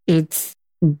hindsight, it's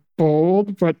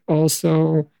bold, but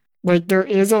also like there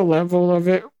is a level of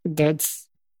it that's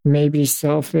maybe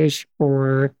selfish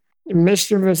or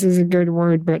mischievous is a good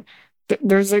word, but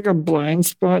there's like a blind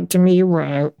spot to me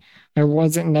where I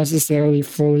wasn't necessarily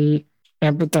fully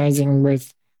empathizing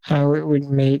with how it would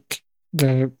make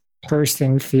the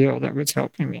person feel that was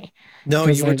helping me. No,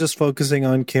 you were just focusing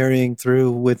on carrying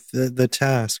through with the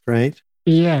task, right?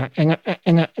 Yeah,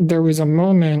 and there was a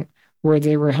moment where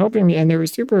they were helping me, and they were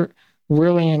super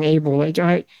willing and able. Like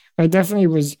I definitely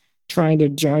was trying to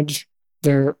judge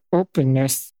their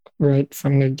openness right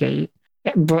from the gate,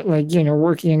 but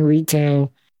working in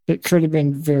retail, it could have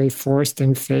been very forced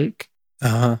and fake.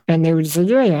 And they would say,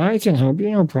 "Yeah, I can help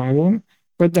you, no problem."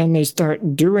 But then they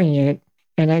start doing it,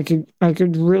 and I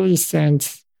could really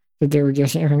sense that they were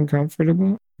getting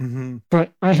uncomfortable. Mm-hmm.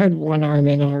 But I had one arm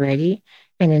in already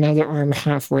and another arm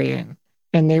halfway in.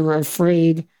 And they were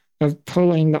afraid of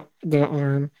pulling the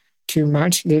arm too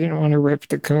much. They didn't want to rip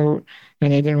the coat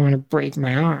and they didn't want to break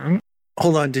my arm.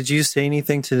 Hold on. Did you say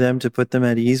anything to them to put them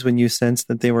at ease when you sensed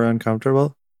that they were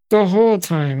uncomfortable? The whole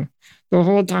time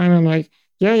I'm like,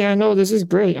 yeah, no, this is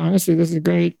great. Honestly, this is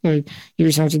great. Like, you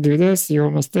just have to do this. You're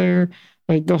almost there.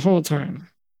 Like, the whole time.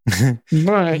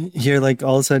 But you're like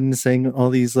all of a sudden saying all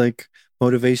these like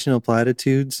motivational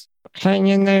platitudes. Hang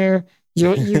in there.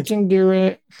 You can do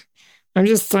it. I'm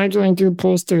just cycling through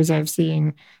posters I've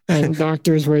seen in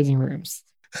doctors' waiting rooms.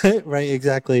 Right,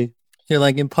 exactly. You're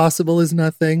like, impossible is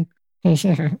nothing.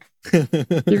 Yeah. You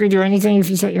can do anything if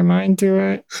you set your mind to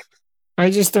it. I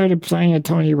just started playing a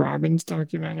Tony Robbins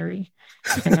documentary,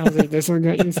 and I was like, this will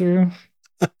get you through.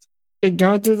 It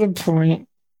got to the point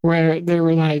where they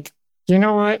were like, you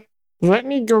know what? Let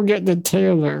me go get the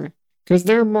tailor because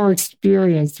they're more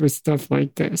experienced with stuff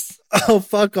like this. Oh,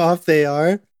 fuck off. They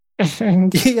are.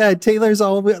 And yeah, tailors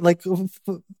all like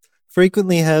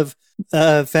frequently have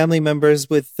family members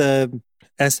with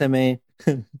SMA.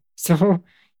 So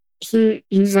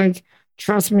he's like,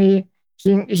 trust me,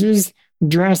 he's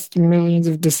dressed millions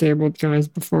of disabled guys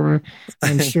before,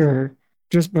 I'm sure,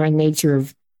 just by nature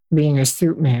of being a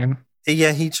suit man.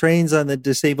 Yeah, he trains on the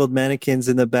disabled mannequins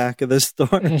in the back of the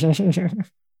store.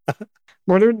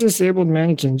 What are disabled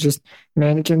mannequins? Just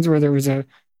mannequins where there was a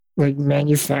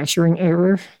manufacturing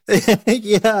error?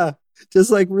 Yeah,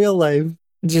 just like real life.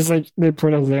 Just like they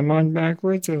put a limb on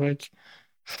backwards or like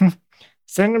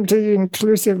send them to the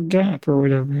inclusive gap or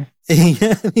whatever.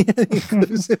 Yeah, the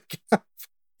inclusive gap.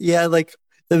 Yeah, like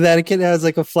the mannequin has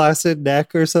like a flaccid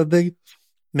neck or something,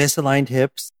 misaligned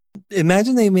hips.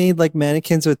 Imagine they made like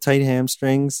mannequins with tight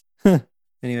hamstrings.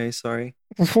 Anyway, sorry.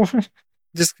 What?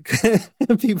 Just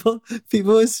people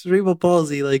with cerebral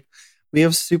palsy, like we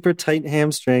have super tight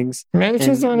hamstrings.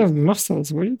 Mannequins don't have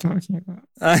muscles. What are you talking about?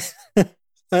 I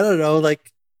don't know.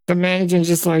 Like the mannequin's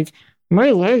just like,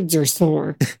 my legs are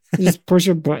sore. You just push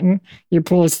a button, you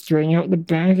pull a string out the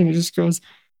back, and it just goes,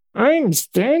 I'm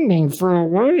standing for a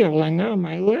while, and now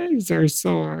my legs are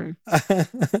sore.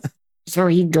 So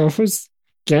he goes,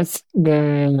 gets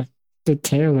the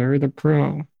tailor, the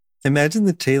pro. Imagine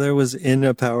the tailor was in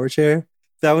a power chair.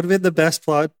 That would have been the best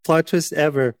plot twist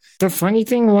ever. The funny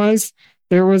thing was,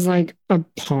 there was like a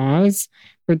pause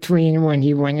between when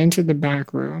he went into the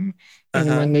back room and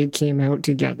when they came out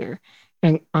together.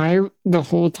 And I, the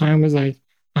whole time, was like,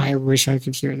 I wish I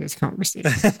could hear this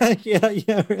conversation.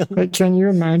 Yeah, really. Like, can you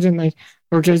imagine? Like,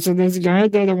 okay, so there's a guy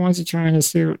there that wants to try in a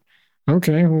suit.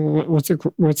 Okay, well, what's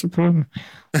the problem?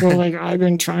 Well, like, I've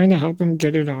been trying to help him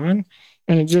get it on,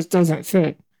 and it just doesn't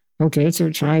fit. Okay,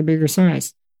 so try a bigger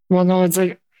size. Well, no, it's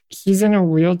like he's in a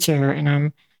wheelchair, and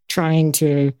I'm trying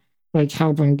to like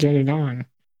help him get it on.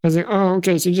 I was like, oh,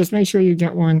 okay, so just make sure you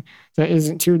get one that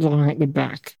isn't too long at the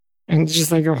back. And it's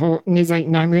just like a whole, and he's like,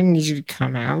 no, I'm going to need you to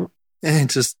come out. And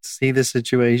just see the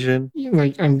situation.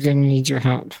 Like, I'm going to need your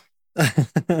help.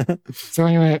 So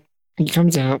anyway, he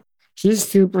comes out. He's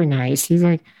super nice. He's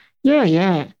like,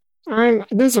 yeah,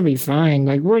 this will be fine.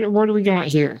 Like, what do we got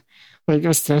here? Like,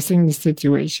 assessing the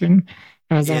situation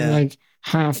as I'm like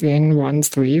half in one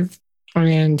sleeve.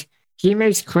 And he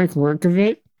makes quick work of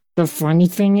it. The funny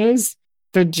thing is,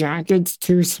 the jacket's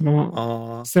too small.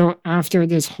 Aww. So after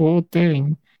this whole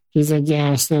thing, he's like,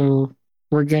 yeah, so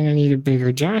we're going to need a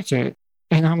bigger jacket.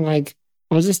 And I'm like,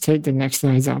 I'll just take the next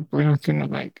size up. We're not going to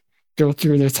like go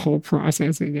through this whole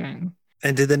process again.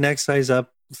 And did the next size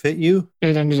up fit you?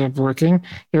 It ended up working.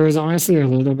 It was honestly a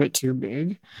little bit too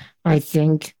big. I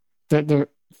think that the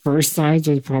first size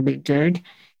was probably good.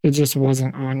 It just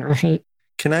wasn't on right.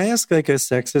 Can I ask like a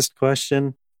sexist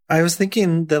question? I was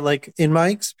thinking that like in my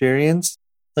experience,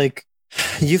 like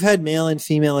you've had male and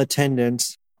female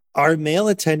attendants. Are male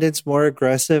attendants more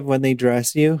aggressive when they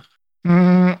dress you?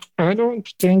 I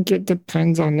don't think it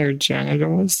depends on their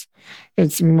genitals.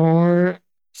 It's more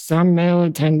some male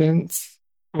attendants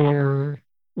are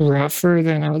rougher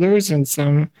than others, and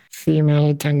some female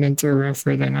attendants are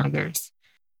rougher than others.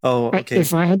 Oh, okay.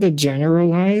 If I had to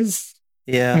generalize,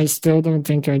 yeah, I still don't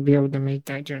think I'd be able to make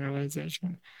that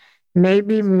generalization.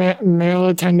 Maybe male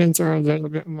attendants are a little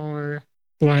bit more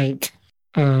like,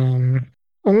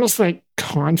 almost like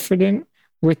confident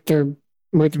with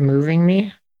moving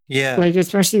me. Yeah. Like,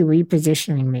 especially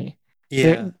repositioning me.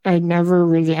 Yeah. I never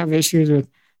really have issues with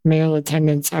male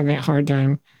attendants having a hard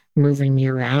time moving me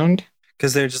around.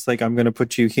 Because they're just like, I'm going to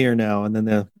put you here now. And then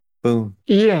they'll boom.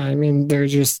 Yeah. I mean,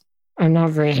 I'm not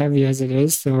very heavy as it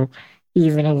is. So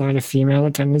even a lot of female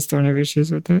attendants don't have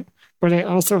issues with it. But I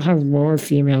also have more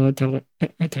female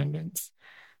attendants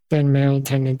than male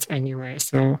attendants anyway.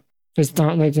 So it's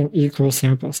not like an equal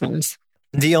sample size.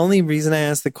 The only reason I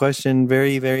asked the question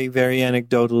very, very, very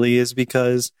anecdotally is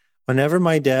because whenever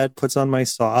my dad puts on my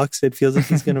socks, it feels like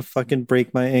he's going to fucking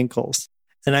break my ankles.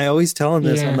 And I always tell him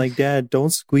this. Yeah. I'm like, Dad,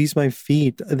 don't squeeze my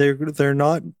feet. They're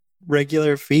not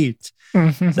regular feet.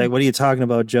 He's like, what are you talking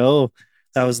about, Joe?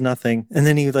 That was nothing. And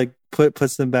then he like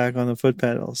puts them back on the foot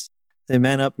pedals. They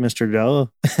man up, Mr.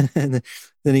 Joe. And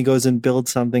then he goes and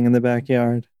builds something in the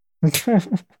backyard.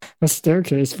 A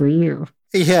staircase for you.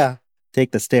 Yeah.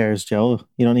 Take the stairs, Joe.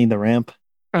 You don't need the ramp.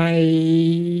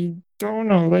 I don't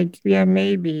know. Like, yeah,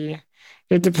 maybe.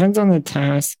 It depends on the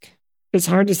task. It's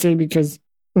hard to say because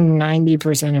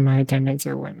 90% of my attendants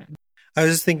are women. I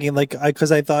was just thinking, like,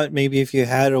 because I thought maybe if you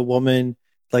had a woman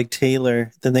like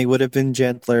Taylor, then they would have been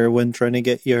gentler when trying to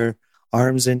get your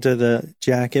arms into the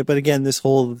jacket. But again, this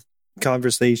whole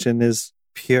conversation is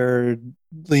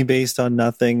purely based on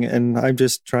nothing, and I'm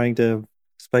just trying to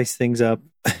spice things up.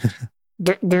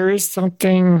 There is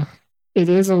something, it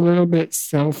is a little bit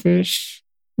selfish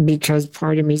because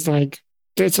part of me is like,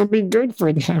 this will be good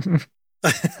for them.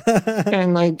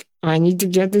 And like, I need to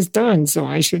get this done, so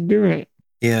I should do it.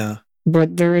 Yeah.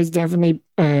 But there is definitely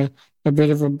a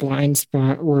bit of a blind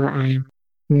spot where I'm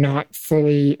not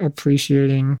fully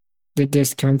appreciating the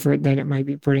discomfort that it might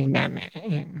be putting them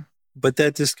in. But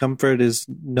that discomfort is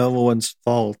no one's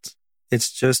fault.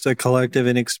 It's just a collective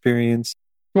inexperience.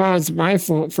 Well, it's my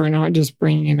fault for not just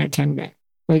bringing an attendant.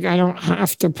 Like, I don't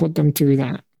have to put them through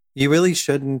that. You really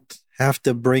shouldn't have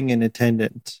to bring an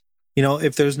attendant. You know,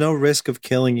 if there's no risk of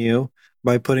killing you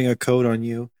by putting a coat on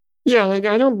you. Yeah, like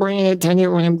I don't bring an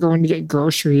attendant when I'm going to get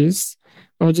groceries.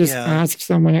 I'll just ask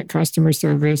someone at customer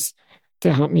service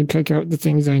to help me pick out the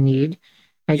things I need.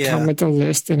 I come with a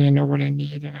list and I know what I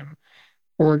need and I'm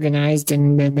organized,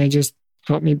 and then they just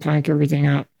help me pack everything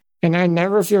up. And I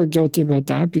never feel guilty about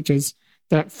that because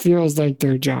that feels like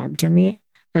their job to me.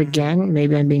 Again,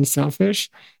 maybe I'm being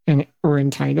selfish or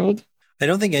entitled. I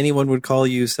don't think anyone would call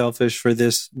you selfish for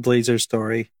this Blazer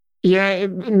story. Yeah,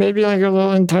 maybe like a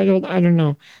little entitled. I don't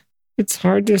know. It's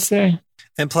hard to say.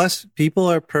 And plus, people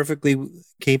are perfectly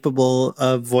capable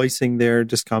of voicing their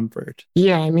discomfort.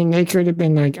 Yeah, I mean, they could have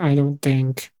been like, I don't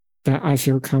think that I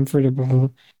feel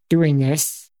comfortable doing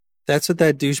this. That's what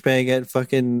that douchebag at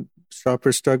fucking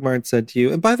Shoppers Drug Mart said to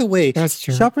you. And by the way, that's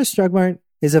true. Shoppers Drug Mart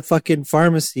is a fucking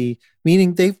pharmacy,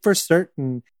 meaning they for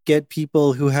certain get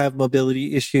people who have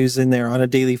mobility issues in there on a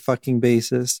daily fucking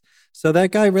basis. So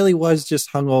that guy really was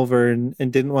just hungover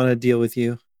and didn't want to deal with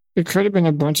you. It could have been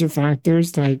a bunch of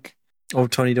factors like... Oh,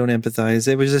 Tony, don't empathize.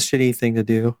 It was a shitty thing to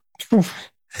do.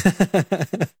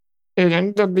 It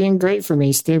ended up being great for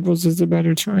me. Staples is a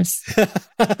better choice.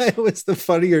 It was the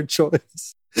funnier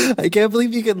choice. I can't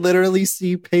believe you can literally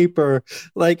see paper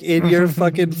like in your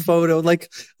fucking photo. Like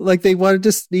they wanted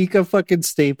to sneak a fucking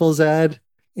Staples ad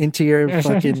into your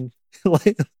fucking...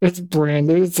 It's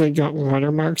branded. It's like got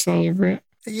watermarks all over it.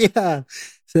 Yeah. It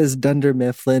says Dunder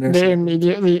Mifflin or They something.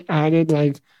 immediately added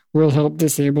like, will help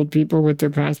disabled people with their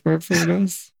passport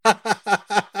photos.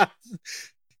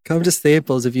 Come to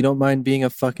Staples if you don't mind being a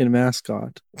fucking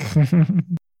mascot.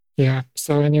 Yeah.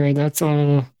 So anyway, that's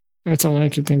all I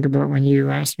could think about when you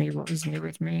asked me what was new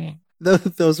with me.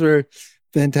 Those were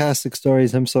fantastic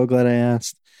stories. I'm so glad I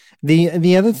asked.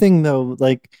 The other thing though,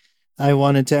 like I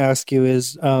wanted to ask you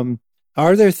is,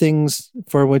 are there things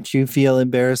for which you feel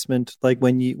embarrassment, like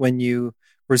when you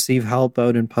receive help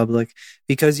out in public?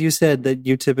 Because you said that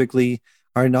you typically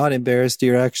are not embarrassed.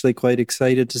 You're actually quite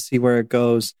excited to see where it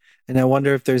goes. And I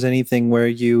wonder if there's anything where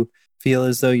you feel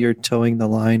as though you're towing the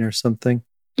line or something.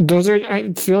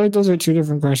 I feel like those are two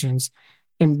different questions.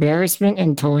 Embarrassment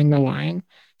and towing the line.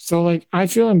 So like I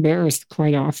feel embarrassed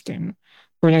quite often,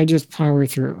 but I just power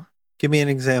through. Give me an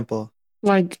example.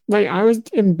 Like I was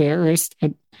embarrassed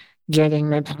at getting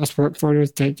my passport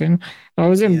photos taken. I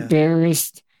was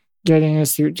embarrassed getting a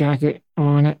suit jacket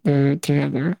on at the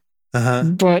tailor.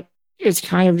 But it's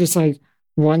kind of just like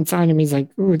one side of me is like,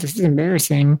 ooh, this is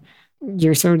embarrassing.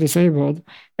 You're so disabled.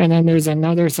 And then there's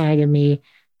another side of me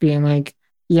being like,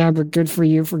 yeah, but good for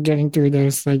you for getting through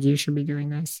this. Like, you should be doing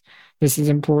this. This is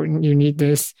important. You need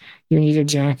this. You need a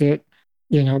jacket,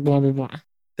 blah, blah, blah.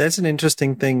 That's an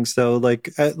interesting thing. So like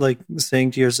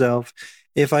saying to yourself,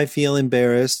 if I feel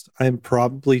embarrassed, I'm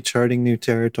probably charting new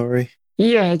territory.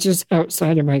 Yeah, it's just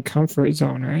outside of my comfort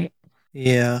zone, right?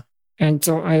 Yeah. And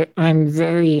so I'm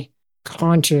very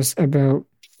conscious about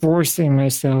forcing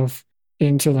myself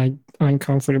into like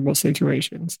uncomfortable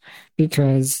situations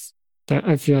because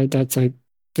I feel like that's like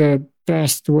the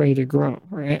best way to grow,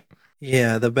 right?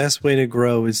 Yeah, the best way to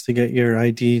grow is to get your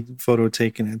ID photo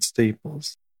taken at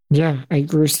Staples. Yeah, I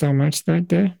grew so much that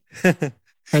day.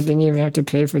 I didn't even have to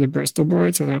pay for the Bristol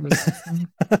board, so that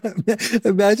was...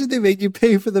 Imagine they make you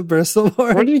pay for the Bristol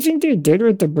board. What do you think they did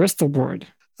with the Bristol board?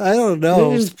 I don't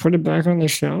know. They just put it back on the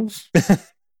shelf.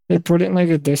 They put it in like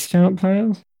a discount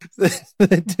pile.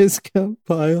 The discount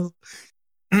pile.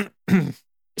 I'm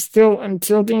still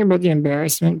thinking about the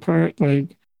embarrassment part,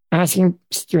 like asking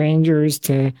strangers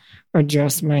to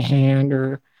adjust my hand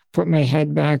or put my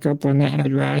head back up on the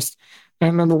headrest. I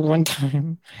remember one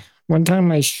time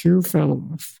my shoe fell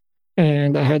off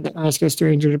and I had to ask a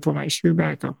stranger to put my shoe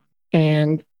back on.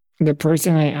 And the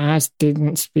person I asked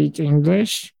didn't speak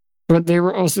English, but they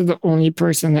were also the only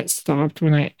person that stopped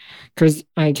because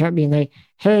I kept being like,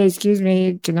 hey, excuse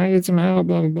me, can I get some help,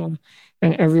 blah, blah, blah.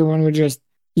 And everyone would just,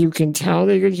 you can tell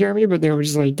they could hear me, but they were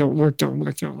just like, don't look.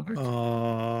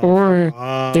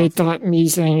 Or they thought me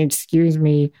saying, excuse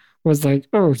me, was like,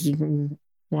 oh, he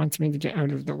wants me to get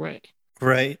out of the way.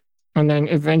 Right. And then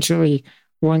eventually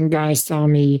one guy saw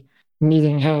me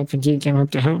needing help and he came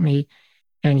up to help me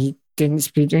and he didn't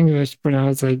speak English, but I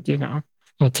was like,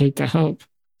 I'll take the help.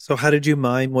 So how did you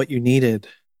mime what you needed?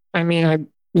 I mean, I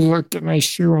looked at my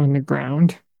shoe on the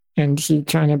ground and he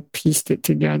kind of pieced it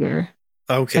together.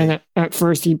 Okay. And at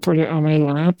first he put it on my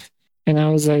lap and I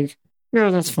was like, no,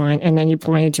 that's fine. And then he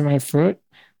pointed to my foot.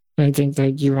 I think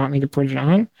like, you want me to put it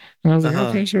on? And I was like,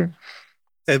 okay, sure.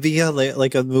 It'd be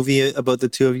like a movie about the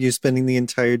two of you spending the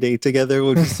entire day together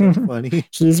would be so funny.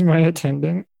 He's my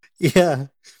attendant. Yeah.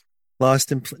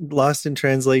 Lost in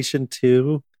Translation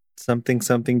 2,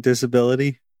 something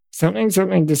disability.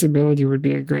 Something disability would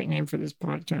be a great name for this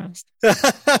podcast.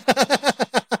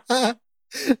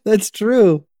 That's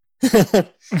true.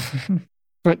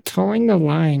 But towing the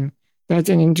line, that's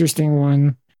an interesting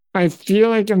one. I feel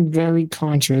like I'm very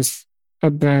conscious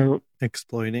about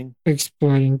exploiting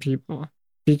people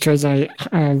because I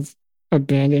have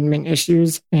abandonment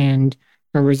issues and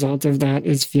a result of that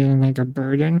is feeling like a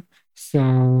burden.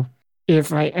 So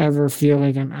if I ever feel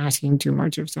like I'm asking too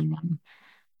much of someone,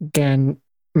 then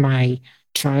my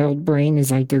child brain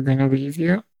is like, they're going to leave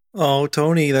you. Oh,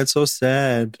 Tony, that's so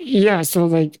sad. Yeah. So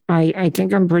like, I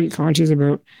think I'm pretty conscious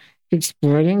about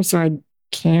exploiting. So I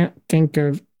can't think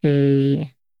of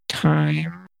a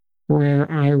time where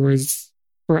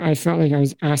I felt like I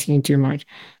was asking too much,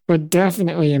 but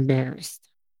definitely embarrassed.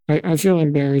 I feel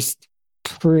embarrassed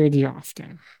pretty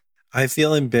often. I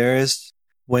feel embarrassed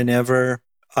whenever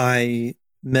I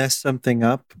mess something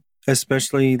up,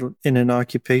 especially in an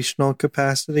occupational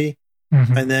capacity.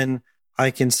 Mm-hmm. And then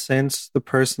I can sense the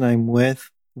person I'm with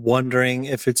wondering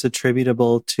if it's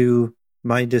attributable to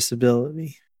my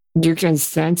disability. You can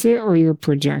sense it or you're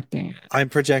projecting it? I'm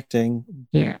projecting.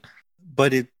 Yeah.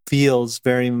 But it feels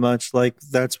very much like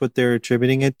that's what they're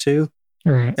attributing it to.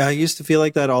 Right. I used to feel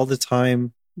like that all the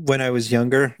time when I was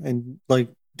younger and like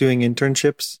doing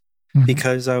internships, mm-hmm.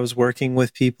 because I was working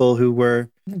with people who were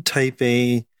type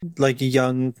A, like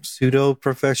young pseudo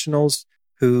professionals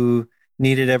who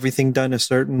needed everything done a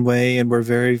certain way and were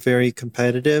very, very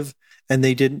competitive. And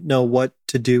they didn't know what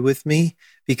to do with me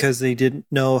because they didn't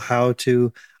know how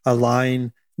to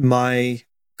align my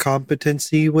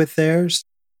competency with theirs.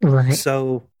 Right.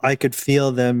 So I could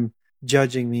feel them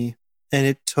judging me. And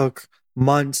it took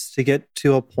months to get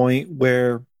to a point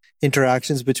where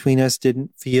interactions between us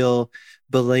didn't feel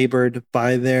belabored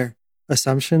by their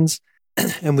assumptions.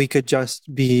 And we could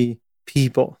just be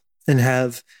people and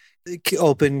have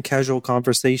open, casual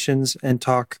conversations and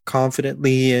talk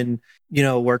confidently in,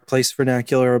 workplace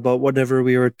vernacular about whatever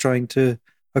we were trying to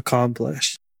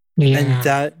accomplish. Yeah.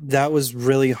 And that was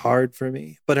really hard for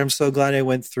me. But I'm so glad I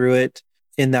went through it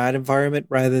in that environment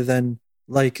rather than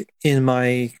like in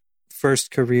my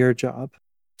first career job.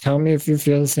 tell me if you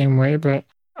feel the same way, but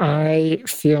I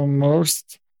feel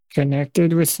most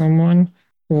connected with someone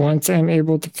once I'm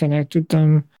able to connect with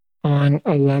them on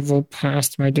a level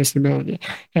past my disability.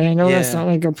 And I know that's not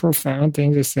like a profound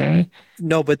thing to say.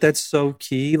 No, but that's so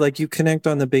key. Like you connect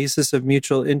on the basis of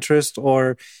mutual interest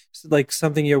or like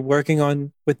something you're working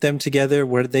on with them together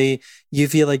where you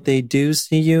feel like they do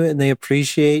see you and they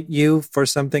appreciate you for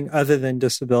something other than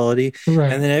disability.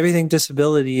 Right. And then everything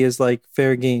disability is like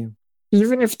fair game.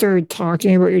 Even if they're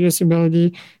talking about your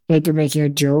disability, like they're making a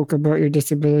joke about your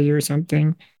disability or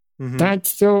something, I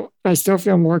still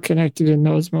feel more connected in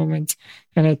those moments.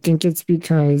 And I think it's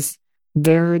because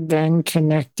they're then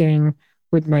connecting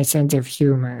with my sense of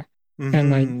humor.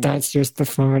 And like, that's just the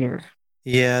fodder.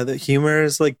 Yeah. The humor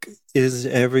is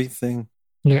everything.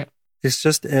 Yeah. It's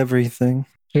just everything.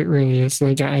 It really is.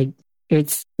 Like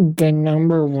it's the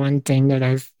number one thing that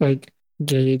I've like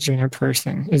gauge in a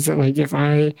person is that like, if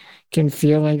I can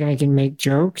feel like I can make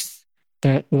jokes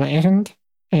that land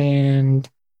and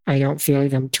I don't feel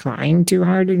like I'm trying too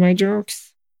hard with my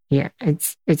jokes. Yeah,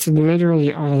 it's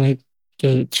literally all I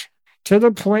gauge. To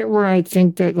the point where I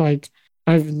think that like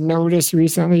I've noticed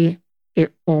recently,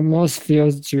 it almost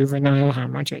feels juvenile how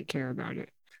much I care about it.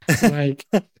 Like,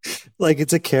 like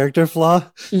it's a character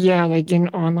flaw? Yeah, like in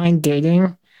online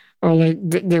dating, or like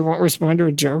they won't respond to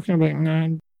a joke. And I'm like, no,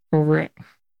 I'm over it.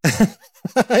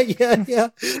 Yeah.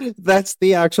 That's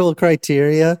the actual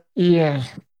criteria. Yeah.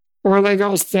 Or like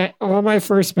I'll send all my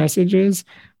first messages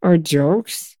are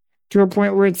jokes to a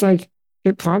point where it's like,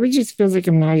 it probably just feels like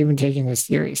I'm not even taking this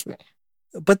seriously.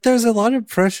 But there's a lot of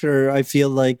pressure, I feel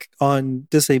like, on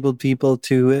disabled people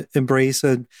to embrace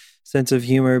a sense of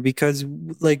humor because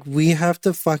like we have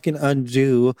to fucking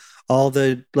undo all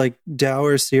the like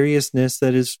dour seriousness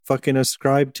that is fucking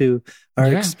ascribed to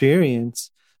our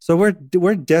experience. So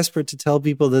we're desperate to tell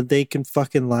people that they can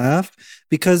fucking laugh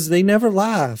because they never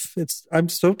laugh. I'm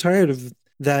so tired of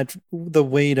that, the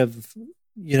weight of,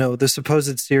 the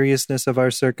supposed seriousness of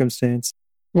our circumstance.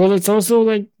 Well, it's also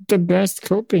like the best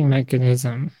coping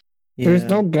mechanism. Yeah. There's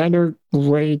no better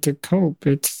way to cope.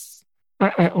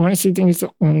 I honestly think it's the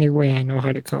only way I know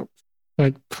how to cope,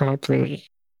 like properly.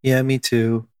 Yeah, me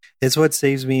too. It's what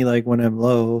saves me like when I'm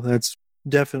low. That's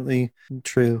definitely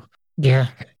true. Yeah.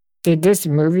 Did this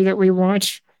movie that we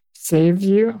watched save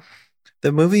you?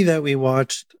 The movie that we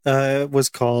watched was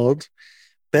called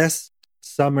Best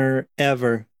Summer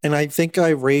Ever. And I think I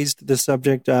raised the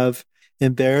subject of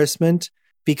embarrassment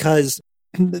because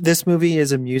this movie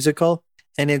is a musical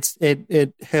and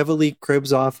it heavily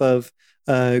cribs off of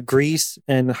Grease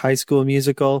and High School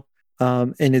Musical.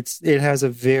 And it has a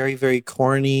very, very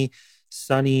corny,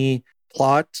 sunny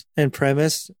plot and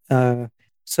premise.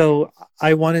 So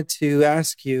I wanted to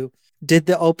ask you, did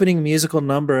the opening musical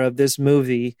number of this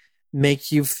movie make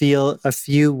you feel a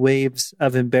few waves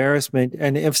of embarrassment?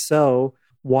 And if so,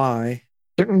 why?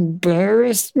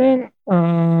 Embarrassment?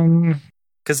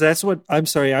 Because that's what, I'm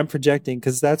sorry, I'm projecting,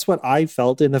 because that's what I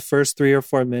felt in the first 3 or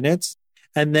 4 minutes.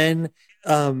 And then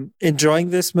enjoying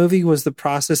this movie was the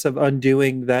process of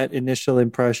undoing that initial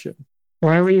impression.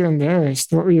 Why were you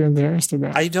embarrassed? What were you embarrassed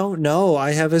about? I don't know.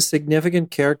 I have a significant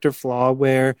character flaw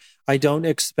where I don't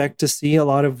expect to see a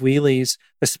lot of wheelies,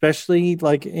 especially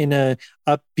like in a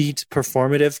upbeat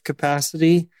performative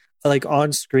capacity, like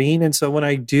on screen. And so when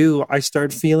I do, I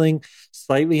start feeling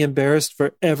slightly embarrassed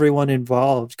for everyone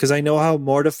involved because I know how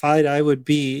mortified I would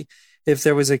be if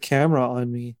there was a camera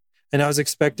on me and I was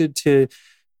expected to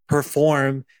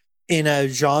perform in a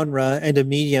genre and a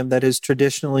medium that is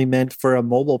traditionally meant for a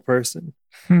mobile person.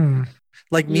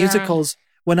 Like musicals,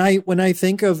 when I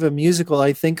think of a musical,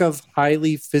 I think of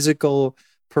highly physical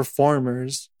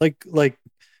performers like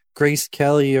Grace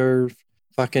Kelly or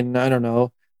fucking, I don't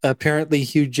know, apparently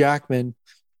Hugh Jackman.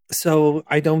 So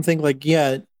I don't think like,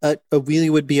 a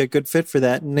wheelie would be a good fit for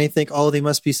that. And I think, oh, they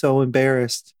must be so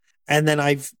embarrassed. And then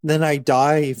I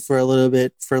die for a little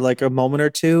bit, for like a moment or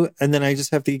two. And then I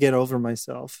just have to get over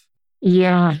myself.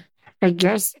 Yeah, I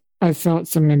guess I felt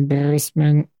some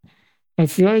embarrassment. I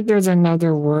feel like there's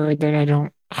another word that I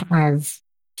don't have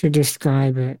to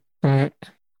describe it, but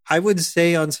I would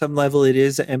say on some level it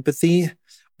is empathy,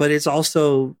 but it's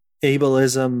also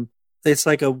ableism. It's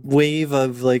like a wave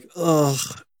of like,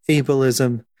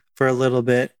 ableism for a little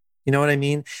bit. You know what I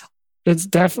mean? It's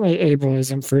definitely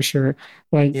ableism for sure.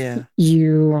 Like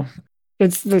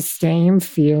it's the same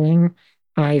feeling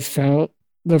I felt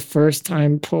the first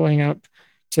time pulling up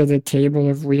to the table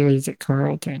of wheelies at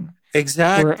Carlton.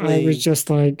 Exactly. Where I was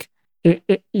just like,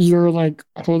 you're like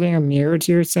holding a mirror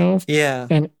to yourself. Yeah.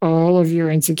 And all of your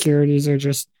insecurities are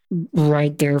just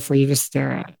right there for you to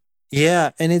stare at. Yeah.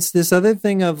 And it's this other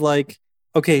thing of like,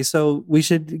 Okay, so we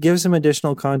should give some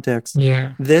additional context.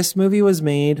 Yeah. This movie was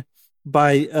made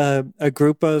by a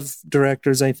group of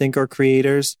directors, I think, or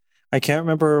creators. I can't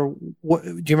remember what.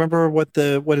 Do you remember what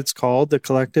it's called? The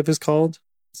collective is called.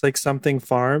 It's like something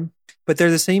farm, but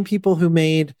they're the same people who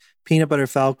made Peanut Butter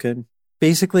Falcon.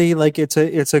 Basically, like it's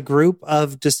a group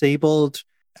of disabled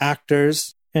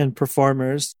actors and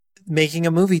performers making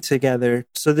a movie together.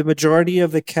 So the majority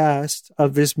of the cast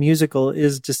of this musical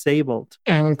is disabled.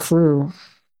 And crew.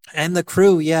 And the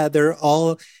crew, yeah, they're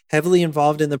all heavily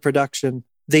involved in the production.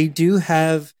 They do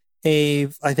have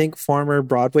I think, former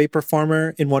Broadway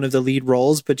performer in one of the lead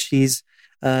roles, but she's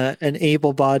an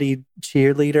able-bodied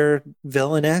cheerleader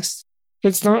villainess.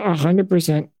 It's not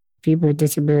 100% people with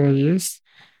disabilities.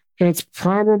 It's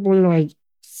probably like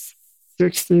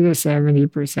 60 to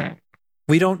 70%.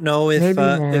 We don't know if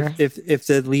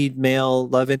the lead male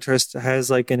love interest has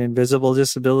like an invisible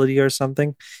disability or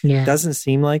something. Yeah. It doesn't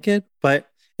seem like it, but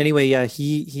anyway, yeah,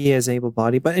 he is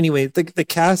able-bodied. But anyway, the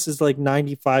cast is like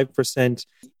 95%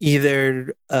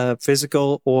 either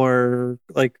physical or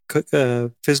like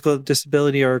physical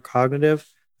disability or cognitive,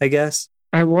 I guess.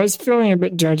 I was feeling a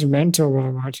bit judgmental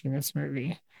while watching this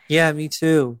movie. Yeah, me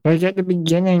too. Like at the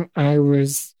beginning, I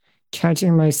was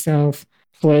catching myself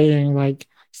playing like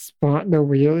Spot the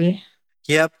Wheelie.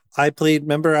 Yep.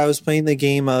 Remember I was playing the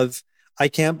game of I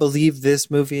can't believe this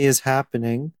movie is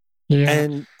happening. Yeah.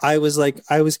 And I was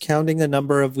counting the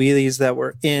number of wheelies that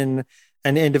were in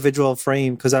an individual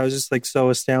frame because I was just like so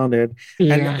astounded.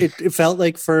 Yeah. And it felt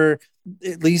like for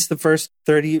at least the first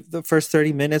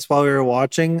 30 minutes while we were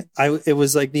watching, it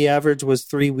was like the average was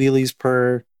 3 wheelies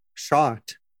per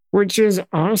shot. Which is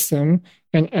awesome.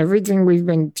 And everything we've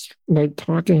been like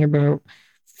talking about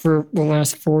for the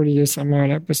last 40 or some odd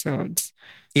episodes.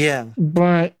 Yeah.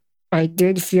 But I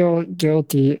did feel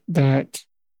guilty that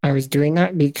I was doing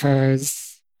that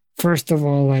because, first of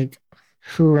all, like,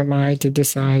 who am I to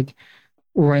decide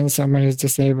when someone is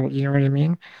disabled? You know what I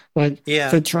mean? Like,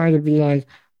 to try to be like,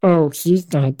 oh,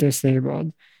 he's not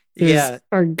disabled is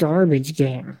a garbage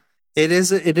game. It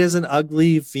is an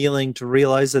ugly feeling to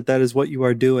realize that is what you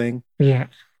are doing. Yeah.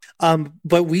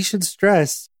 But we should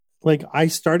stress, like, I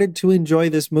started to enjoy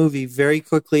this movie very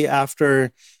quickly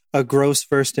after a gross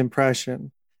first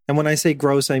impression. And when I say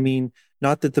gross, I mean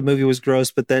not that the movie was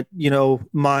gross, but that, you know,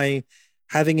 my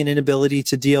having an inability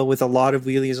to deal with a lot of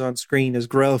wheelies on screen is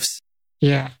gross.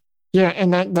 Yeah. Yeah.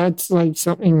 And that's like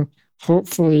something,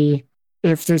 hopefully,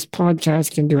 if this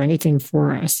podcast can do anything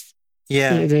for us,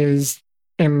 it is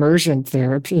immersion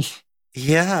therapy.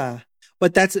 Yeah.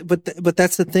 But that's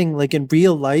the thing. Like in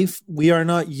real life, we are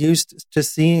not used to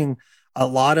seeing a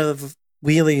lot of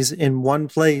wheelies in one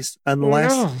place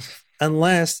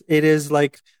unless it is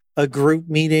like a group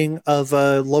meeting of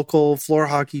a local floor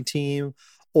hockey team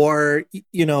or,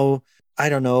 you know, I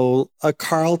don't know, a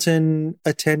Carlton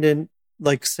attendant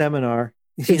like seminar,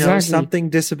 you know, something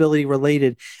disability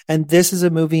related. And this is a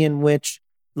movie in which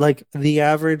like the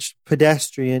average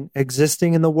pedestrian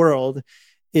existing in the world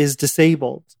is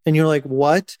disabled. And you're like,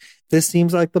 what? This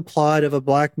seems like the plot of a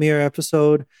Black Mirror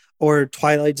episode or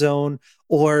Twilight Zone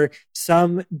or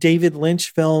some David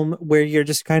Lynch film where you're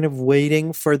just kind of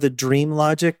waiting for the dream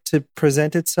logic to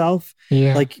present itself.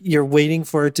 Yeah. Like you're waiting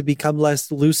for it to become less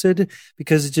lucid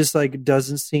because it just like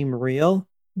doesn't seem real.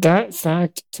 That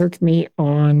fact took me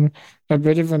on a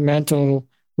bit of a mental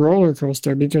roller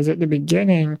coaster because at the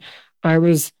beginning I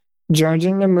was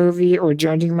judging the movie or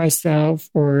judging myself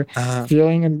or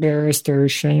feeling embarrassed or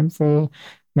shameful.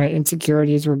 My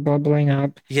insecurities were bubbling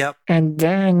up. Yep. And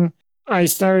then I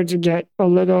started to get a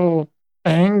little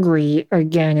angry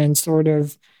again and sort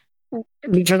of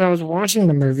because I was watching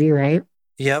the movie, right?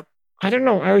 Yep. I don't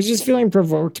know. I was just feeling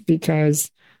provoked because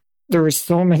there were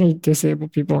so many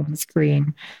disabled people on the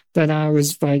screen that I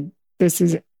was like, this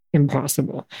is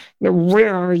impossible.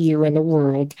 Where are you in the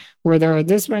world where there are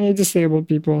this many disabled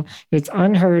people? It's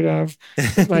unheard of.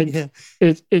 Like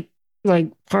it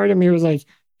like part of me was like,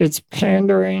 it's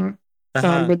pandering.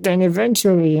 But then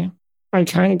eventually I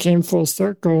kind of came full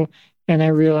circle and I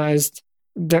realized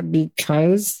that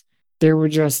because they were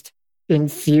just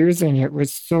infusing it with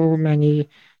so many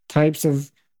types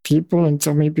of people and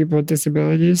so many people with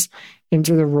disabilities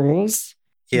into the roles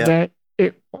that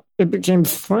it became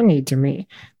funny to me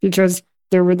because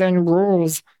there were then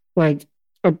roles like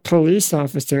a police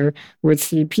officer with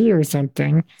CP or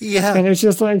something. Yeah. And it's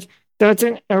just like, that's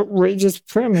an outrageous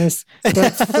premise.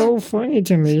 That's so funny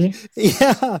to me.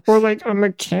 Yeah. Or like a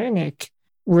mechanic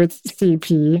with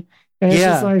CP. And it's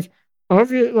just like,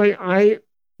 obviously,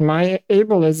 my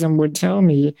ableism would tell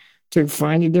me to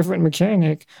find a different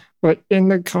mechanic. But in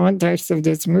the context of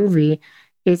this movie,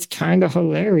 it's kind of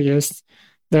hilarious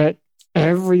that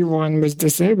everyone was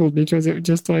disabled, because it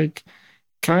just like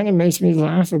kind of makes me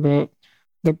laugh about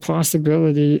the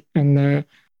possibility and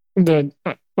the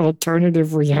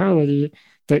alternative reality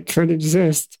that could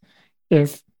exist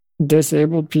if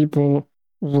disabled people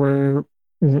were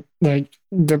like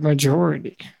the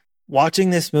majority. Watching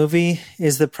this movie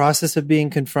is the process of being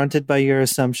confronted by your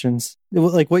assumptions.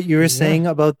 Like what you were saying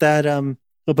about that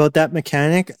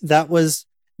mechanic,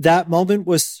 that moment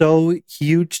was so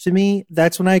huge to me.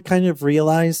 That's when I kind of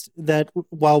realized that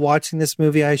while watching this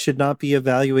movie, I should not be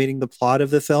evaluating the plot of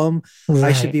the film. Right.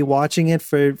 I should be watching it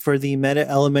for the meta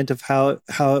element of how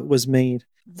it was made.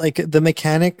 Like the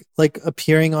mechanic, like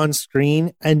appearing on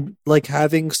screen and like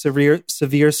having severe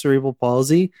cerebral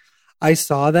palsy. I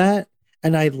saw that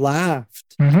and I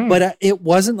laughed, but it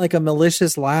wasn't like a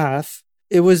malicious laugh.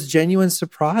 It was genuine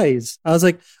surprise. I was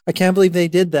like, I can't believe they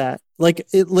did that. Like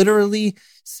it literally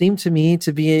seemed to me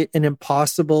to be an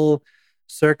impossible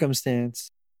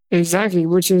circumstance. Exactly,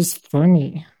 which is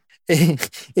funny.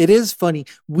 It is funny.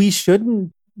 We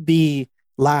shouldn't be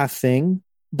laughing,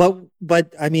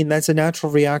 but I mean, that's a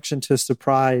natural reaction to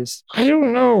surprise. I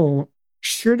don't know.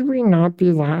 Should we not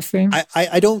be laughing?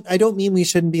 I don't mean we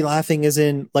shouldn't be laughing as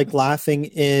in like laughing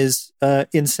is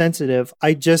insensitive.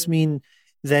 I just mean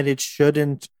that it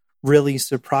shouldn't really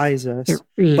surprise us.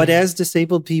 Yeah. But as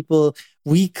disabled people,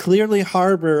 we clearly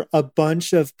harbor a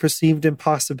bunch of perceived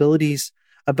impossibilities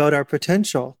about our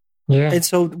potential. Yeah. And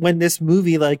so when this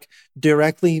movie like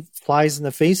directly flies in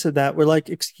the face of that, we're like,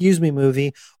 excuse me,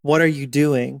 movie, what are you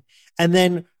doing? And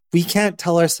then we can't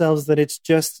tell ourselves that it's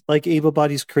just like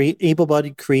able-bodied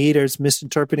creators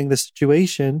misinterpreting the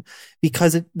situation,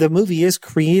 because the movie is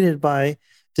created by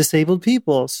disabled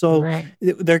people. So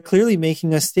they're clearly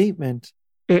making a statement.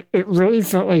 It really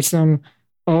felt like some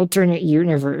alternate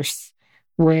universe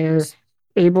where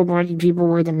able-bodied people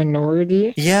were the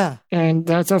minority. Yeah. And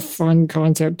that's a fun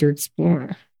concept to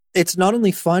explore. It's not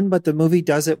only fun, but the movie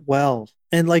does it well.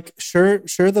 And like, sure,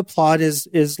 the plot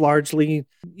is largely,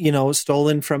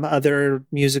 stolen from other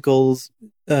musicals,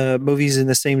 movies in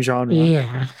the same genre.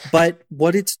 Yeah. But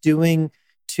what it's doing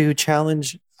to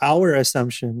challenge our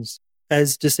assumptions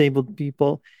as disabled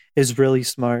people is really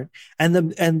smart. And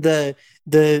the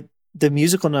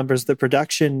musical numbers, the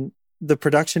production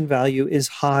value is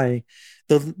high.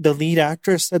 The lead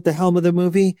actress at the helm of the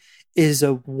movie is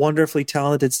a wonderfully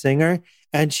talented singer,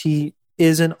 and she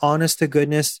is an honest to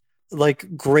goodness,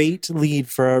 like great lead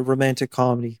for a romantic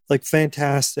comedy. Like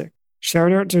fantastic.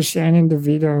 Shout out to Shannon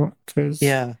DeVito, because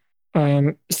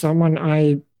someone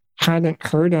I hadn't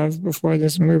heard of before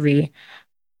this movie.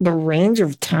 The range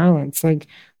of talents, like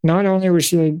not only was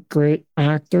she a great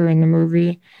actor in the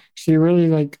movie, she really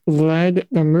like led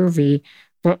the movie,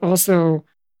 but also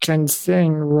can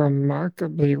sing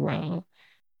remarkably well.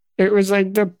 It was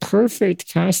like the perfect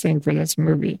casting for this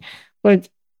movie. Like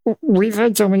we've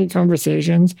had so many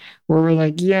conversations where we're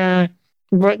like, yeah,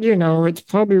 but it's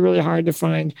probably really hard to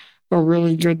find a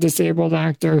really good disabled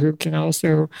actor who can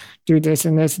also do this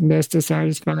and this and this to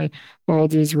satisfy all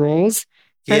these roles.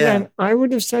 Yeah. And then I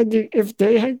would have said that if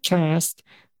they had cast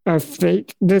a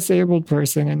fake disabled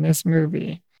person in this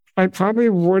movie, I probably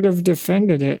would have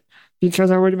defended it, because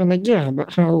I would have been like, yeah,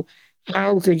 but how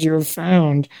could you have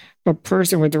found a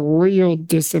person with a real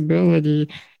disability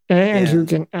and who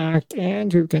can act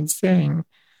and who can sing?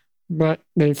 But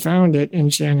they found it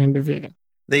in Shannon DeVito.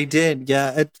 They did,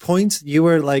 yeah. At points, you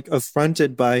were like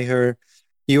affronted by her.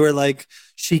 You were like,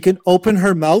 she can open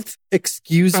her mouth?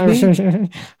 Excuse me?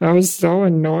 I was so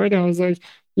annoyed. I was like,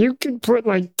 you could put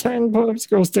like 10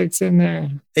 popsicle sticks in there.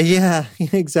 Yeah,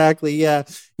 exactly. Yeah.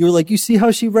 You were like, you see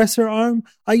how she rests her arm?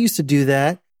 I used to do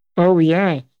that. Oh,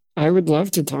 yeah. I would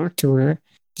love to talk to her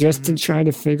just to try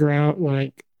to figure out,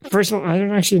 like, first of all, I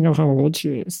don't actually know how old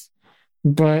she is,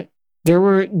 but there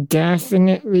were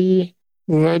definitely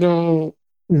little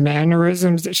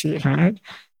mannerisms that she had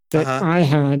that I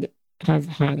have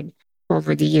had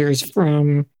over the years,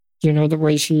 from, the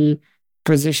way she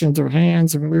positions her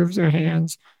hands and moves her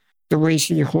hands, the way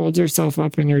she holds herself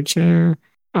up in her chair.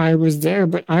 I was there,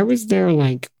 but I was there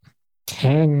like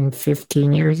 10,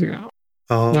 15 years ago,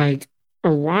 like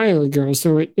a while ago.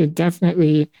 So it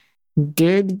definitely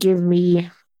did give me,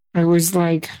 I was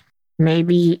like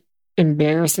maybe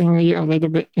embarrassingly a little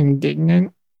bit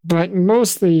indignant, but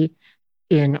mostly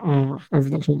in awe of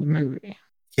the whole movie.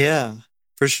 Yeah,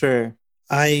 for sure.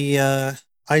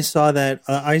 I saw that.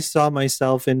 I saw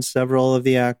myself in several of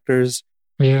the actors.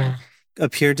 Yeah.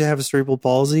 Appeared to have cerebral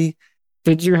palsy.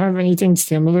 Did you have anything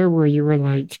similar where you were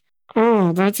like,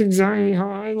 oh, that's exactly how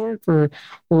I look, or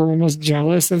almost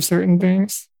jealous of certain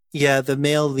things? Yeah, the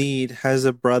male lead has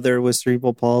a brother with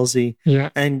cerebral palsy. Yeah.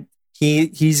 And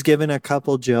he's given a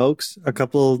couple jokes, a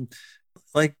couple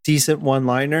like decent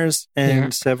one-liners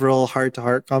and several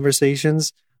heart-to-heart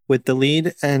conversations with the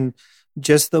lead, and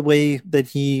just the way that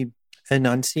he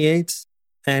enunciates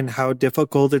and how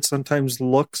difficult it sometimes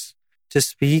looks to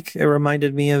speak, it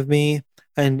reminded me of me.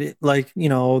 And like, you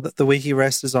know, the way he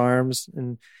rests his arms,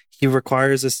 and he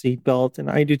requires a seatbelt, and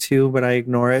I do too, but I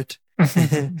ignore it.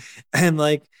 And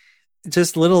like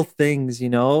just little things, you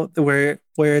know, where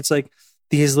it's like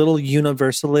these little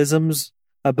universalisms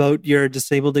about your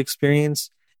disabled experience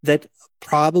that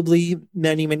probably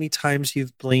many, many times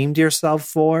you've blamed yourself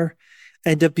for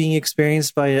end up being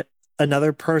experienced by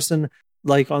another person,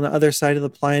 like on the other side of the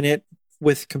planet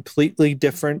with completely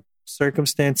different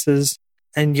circumstances.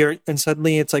 And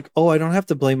suddenly it's like, oh, I don't have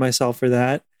to blame myself for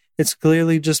that. It's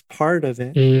clearly just part of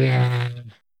it. Yeah.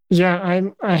 Yeah,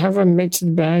 I have a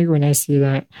mixed bag when I see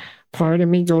that. Part of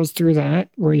me goes through that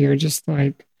where you're just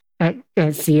like,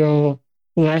 I feel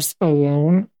less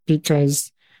alone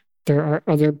because there are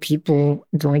other people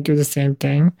going through the same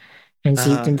thing. And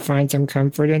so you can find some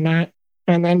comfort in that.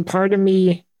 And then part of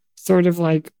me sort of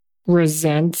like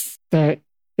resents that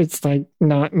it's like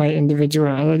not my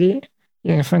individuality.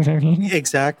 You know what I mean?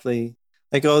 Exactly.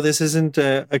 Like, oh, this isn't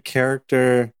a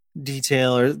character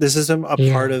detail, or this isn't a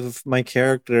part of my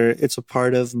character. It's a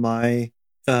part of my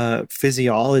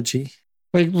physiology.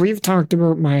 Like, we've talked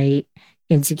about my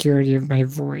insecurity of my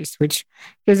voice, which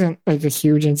isn't like a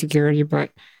huge insecurity,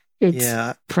 but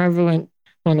it's prevalent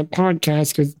on the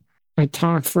podcast because I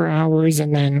talk for hours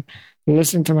and then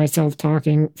listen to myself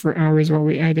talking for hours while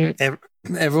we edit.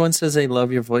 Everyone says they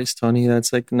love your voice, Tony.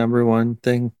 That's like number one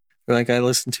thing. Like, I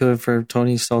listen to it for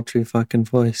Tony's sultry fucking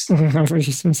voice. And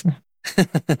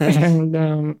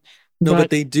no, but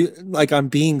they do, like, I'm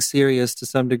being serious to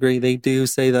some degree. They do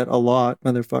say that a lot,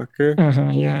 motherfucker.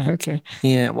 Yeah, okay.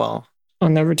 Yeah, well. I'll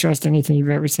never trust anything you've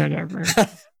ever said ever.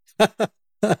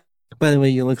 By the way,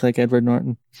 you look like Edward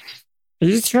Norton. Are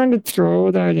you just trying to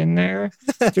throw that in there?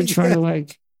 You're trying to,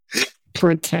 like,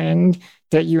 pretend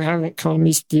that you haven't called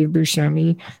me Steve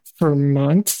Buscemi for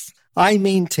months? I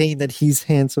maintain that he's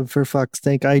handsome, for fuck's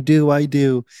sake. I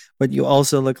do. But you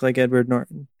also look like Edward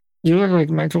Norton. You look like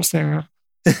Michael Cera.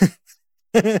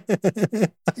 I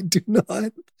do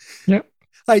not. Yep.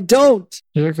 I don't.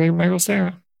 You look like Michael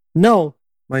Cera. No.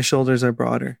 My shoulders are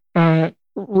broader.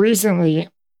 Recently,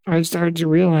 I've started to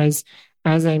realize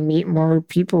as I meet more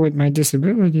people with my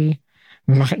disability,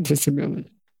 it's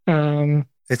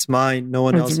mine. No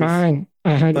one else's. It's mine.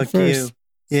 I had Fuck it first.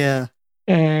 You. Yeah.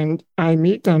 And I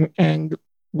meet them and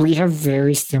we have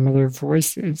very similar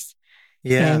voices.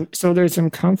 Yeah. And so there's some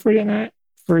comfort in that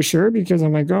for sure, because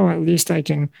I'm like, oh, at least I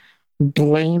can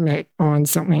blame it on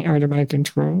something out of my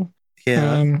control.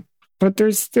 Yeah. But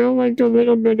there's still like a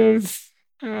little bit of,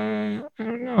 I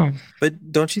don't know.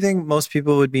 But don't you think most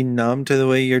people would be numb to the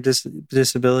way your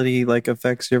disability like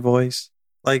affects your voice?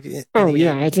 Like,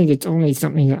 I think it's only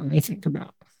something that I think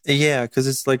about. Yeah, because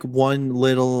it's like one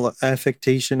little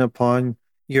affectation upon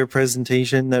your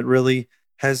presentation that really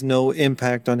has no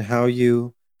impact on how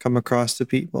you come across to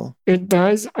people. It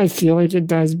does. I feel like it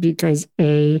does because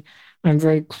I'm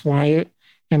very quiet,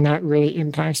 and that really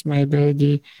impacts my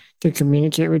ability to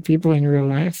communicate with people in real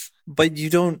life. But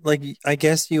you don't, like, I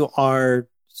guess you are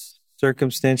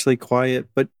circumstantially quiet,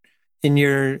 but in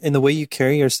the way you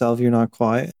carry yourself, you're not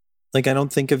quiet. Like, I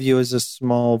don't think of you as a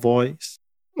small voice.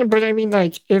 But I mean,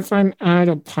 like, if I'm at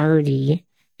a party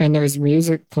and there's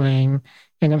music playing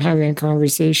and I'm having a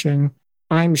conversation,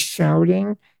 I'm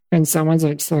shouting and someone's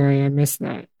like, sorry, I missed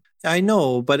that. I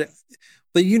know, but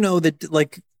you know that,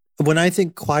 like, when I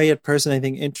think quiet person, I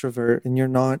think introvert, and you're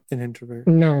not an introvert.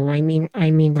 No, I mean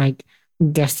like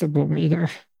decibel meter.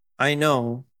 I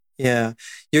know. Yeah.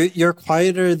 You're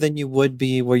quieter than you would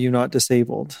be were you not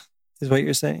disabled, is what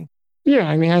you're saying. Yeah,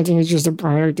 I mean, I think it's just a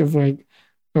product of like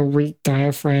a weak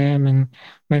diaphragm, and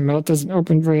my mouth doesn't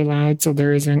open very loud, so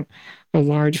there isn't a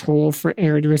large hole for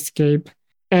air to escape.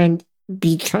 And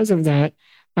because of that,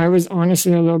 I was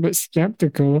honestly a little bit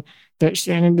skeptical that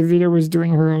Shannon DeVito was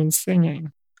doing her own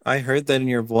singing. I heard that in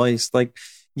your voice. Like,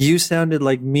 you sounded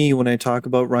like me when I talk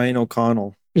about Ryan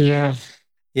O'Connell. Yeah.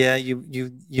 Yeah,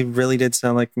 you really did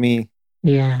sound like me.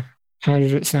 Yeah. How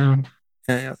did it sound?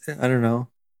 I don't know.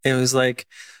 It was like,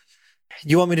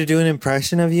 you want me to do an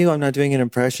impression of you? I'm not doing an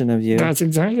impression of you. That's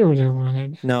exactly what I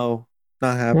wanted. No,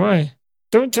 not happening. Why?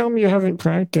 Don't tell me you haven't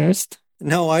practiced.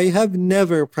 No, I have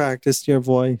never practiced your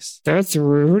voice. That's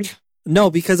rude. No,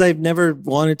 because I've never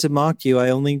wanted to mock you. I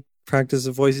only practice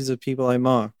the voices of people I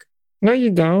mock. No,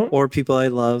 you don't. Or people I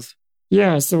love.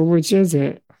 Yeah, so which is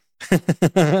it?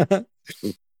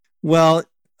 Well,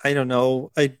 I don't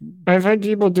know. I've had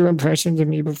people do impressions of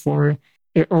me before.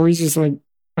 It always just like,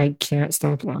 I can't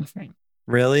stop laughing.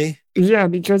 Really? Yeah,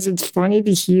 because it's funny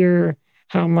to hear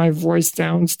how my voice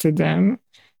sounds to them.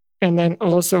 And then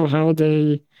also how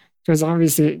because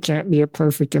obviously it can't be a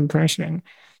perfect impression.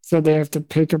 So they have to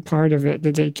pick a part of it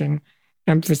that they can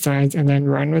emphasize and then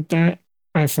run with that.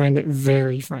 I find it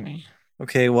very funny.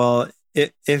 Okay, well,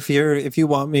 if you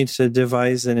want me to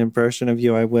devise an impression of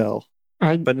you, I will.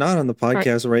 But not on the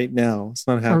podcast right now. It's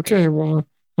not happening. Okay, well,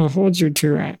 I'll hold you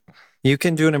to it. You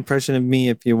can do an impression of me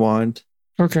if you want.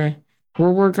 Okay.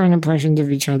 We'll work on impressions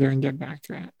of each other and get back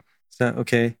to that. Is that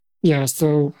okay? Yeah,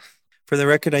 so... For the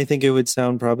record, I think it would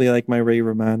sound probably like my Ray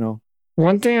Romano.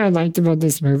 One thing I liked about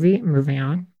this movie, moving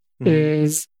on,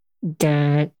 is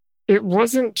that it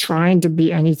wasn't trying to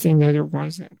be anything that it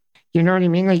wasn't. You know what I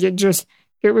mean? Like,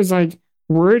 it was like,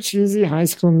 we're a cheesy High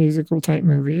School Musical type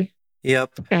movie.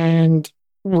 Yep. And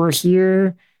we're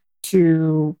here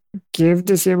to give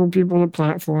disabled people a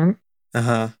platform.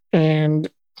 And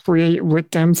create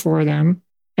with them, for them.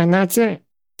 And that's it.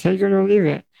 Take it or leave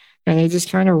it. And they just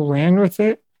kind of ran with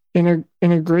it in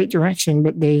a great direction,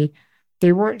 but they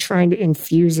weren't trying to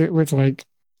infuse it with like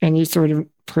any sort of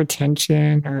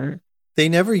pretension or... They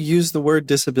never used the word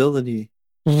disability.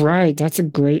 Right. That's a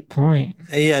great point.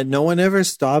 Yeah. No one ever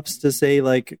stops to say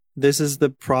like, this is the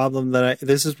problem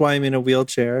this is why I'm in a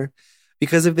wheelchair.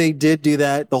 Because if they did do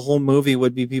that, the whole movie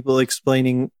would be people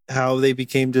explaining how they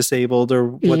became disabled or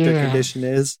what their condition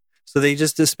is. So they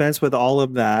just dispense with all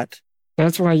of that.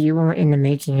 That's why you weren't in the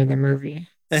making of the movie.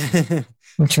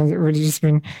 Because it would have just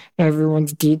been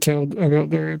everyone's detailed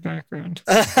about their background.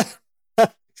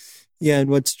 Yeah, and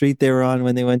what street they were on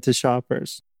when they went to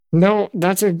Shoppers. No,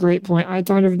 that's a great point. I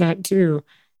thought of that too.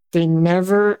 They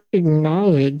never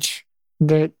acknowledge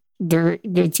that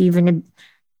that's even a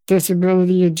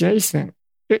disability adjacent.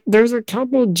 There's a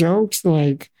couple jokes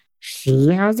like she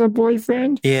has a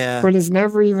boyfriend, but it's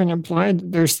never even implied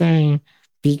that they're saying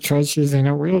because she's in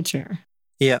a wheelchair.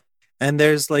 Yeah. And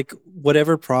there's like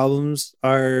whatever problems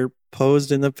are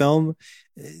posed in the film,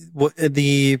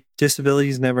 the disability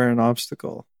is never an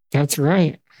obstacle. That's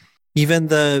right. Even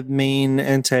the main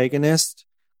antagonist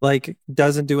like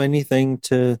doesn't do anything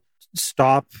to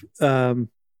stop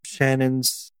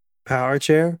Shannon's power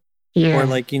chair. Yeah. Or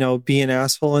like, be an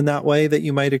asshole in that way that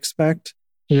you might expect.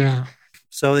 Yeah.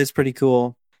 So it's pretty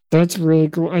cool. That's really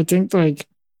cool. I think like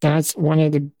that's one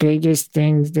of the biggest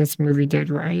things this movie did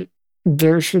right.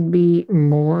 There should be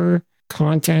more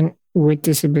content with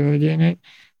disability in it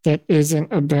that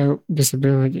isn't about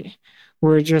disability,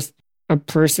 where just a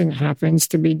person happens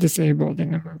to be disabled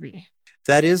in the movie.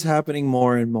 That is happening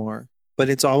more and more, but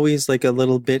it's always like a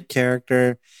little bit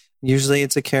character. Usually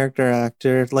it's a character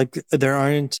actor. Like there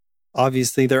aren't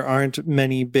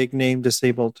many big name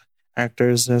disabled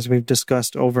actors, as we've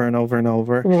discussed over and over and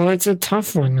over. Well, it's a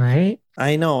tough one, right?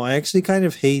 I know. I actually kind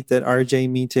of hate that RJ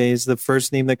Mite is the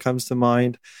first name that comes to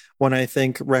mind when I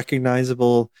think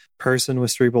recognizable person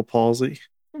with cerebral palsy.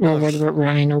 Well, what about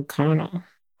Ryan O'Connell?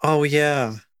 Oh,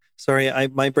 yeah. Sorry,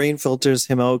 my brain filters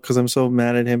him out because I'm so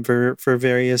mad at him for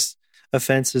various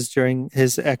offenses during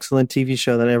his excellent TV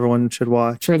show that everyone should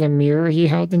watch. For the mirror he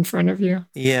held in front of you?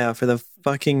 Yeah, for the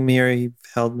fucking mirror he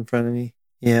held in front of me.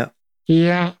 Yeah.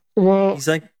 Yeah, well... He's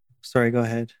like... Sorry, go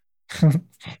ahead.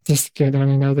 Just get on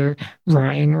another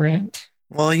Ryan rant.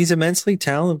 Well, he's immensely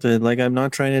talented. Like, I'm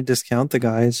not trying to discount the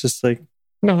guy. It's just like...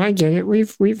 No, I get it.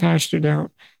 We've hashed it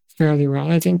out fairly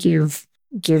well. I think you've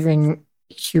given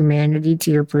humanity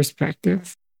to your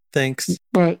perspective. Thanks.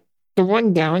 But the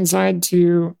one downside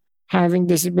to having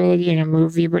disability in a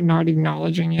movie but not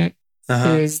acknowledging it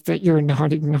is that you're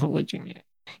not acknowledging it.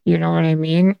 You know what I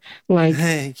mean?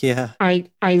 Like, yeah. I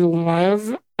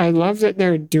love that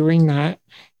they're doing that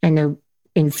and they're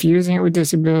infusing it with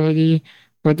disability,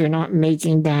 but they're not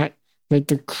making that like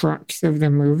the crux of the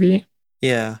movie.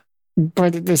 Yeah.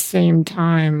 But at the same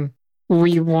time,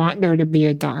 we want there to be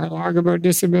a dialogue about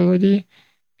disability.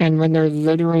 And when they're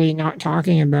literally not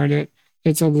talking about it,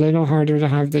 it's a little harder to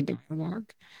have the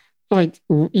dialogue. Like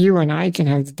you and I can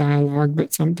have the dialogue,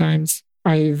 but sometimes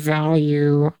I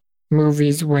value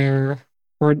movies where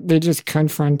they just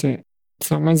confront it.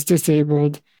 Someone's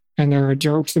disabled and there are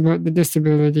jokes about the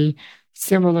disability,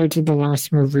 similar to the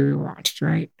last movie we watched,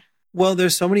 right? Well,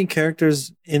 there's so many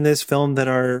characters in this film that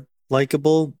are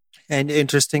likable and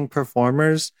interesting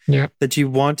performers that you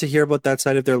want to hear about that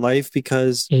side of their life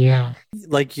because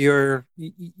like you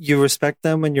respect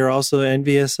them and you're also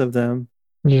envious of them.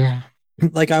 Yeah.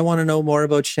 Like I want to know more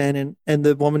about Shannon and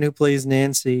the woman who plays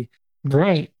Nancy.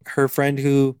 Right. Her friend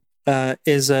who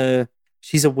is a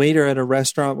she's a waiter at a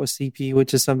restaurant with CP,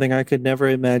 which is something I could never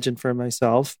imagine for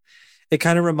myself. It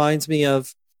kind of reminds me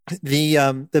of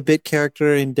the bit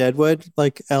character in Deadwood,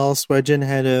 like Al Swegen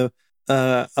had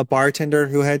a bartender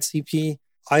who had CP.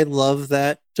 I love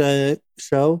that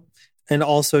show, and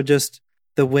also just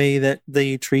the way that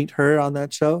they treat her on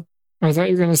that show. I thought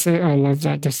you were going to say, I love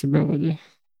that disability.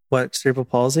 What, cerebral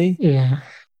palsy? Yeah.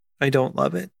 I don't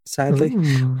love it, sadly.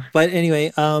 Ooh. But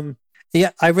anyway,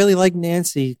 yeah, I really like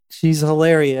Nancy. She's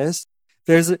hilarious.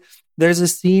 There's a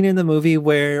scene in the movie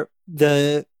where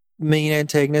the main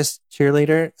antagonist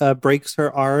cheerleader breaks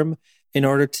her arm in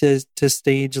order to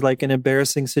stage like an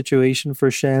embarrassing situation for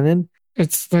Shannon.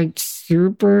 It's like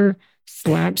super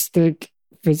slapstick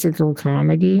physical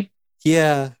comedy.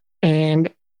 Yeah.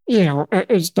 And, you know,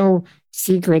 it's no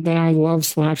secret that I love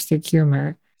slapstick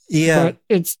humor. Yeah. But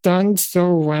it's done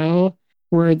so well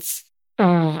where it's,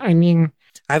 I mean...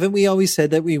 Haven't we always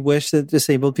said that we wish that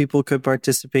disabled people could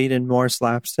participate in more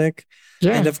slapstick?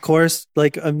 Yeah. And of course,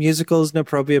 like a musical is an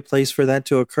appropriate place for that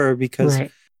to occur because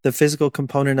the physical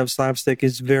component of slapstick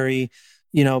is very,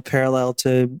 you know, parallel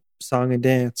to song and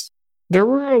dance. There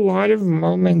were a lot of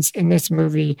moments in this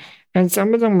movie, and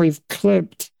some of them we've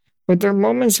clipped, but there are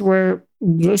moments where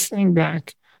listening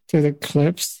back to the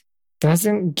clips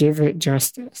doesn't give it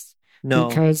justice. No.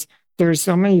 Because there's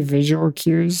so many visual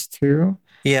cues too.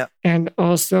 Yeah. And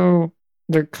also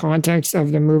the context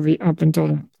of the movie up until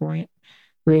that point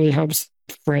really helps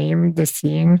frame the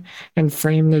scene and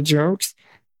frame the jokes.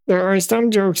 There are some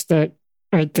jokes that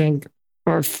I think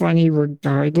are funny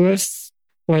regardless.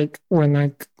 Like when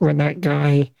that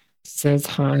guy says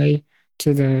hi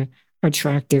to the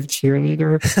attractive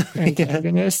cheerleader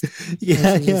antagonist.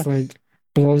 Yeah. And just like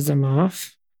blows him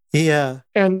off. Yeah.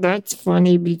 And that's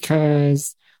funny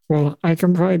because, well, I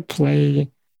can probably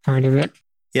play part of it.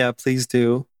 Yeah, please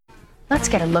do. Let's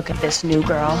get a look at this new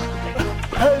girl.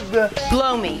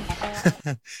 Blow me.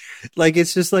 Like,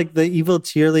 it's just like the evil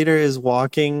cheerleader is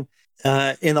walking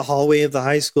in the hallway of the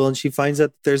high school, and she finds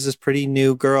out that there's this pretty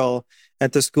new girl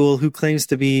at the school who claims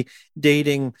to be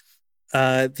dating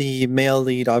the male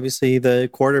lead, obviously the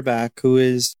quarterback, who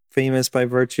is famous by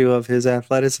virtue of his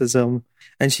athleticism.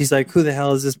 And she's like, who the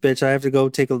hell is this bitch? I have to go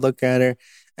take a look at her.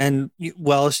 And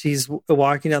while she's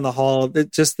walking down the hall,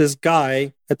 just this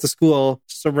guy at the school,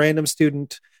 just a random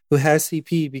student who has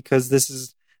CP because this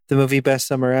is the movie Best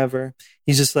Summer Ever.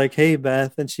 He's just like, hey,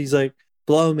 Beth. And she's like,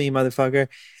 blow me, motherfucker.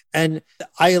 And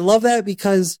I love that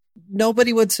because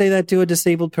nobody would say that to a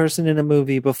disabled person in a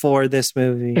movie before this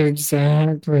movie.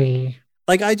 Exactly.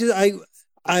 Like, I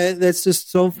that's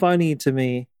just so funny to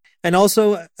me. And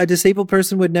also, a disabled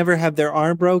person would never have their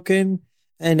arm broken,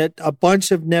 and a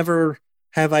bunch of never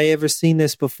have I ever seen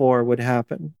this before would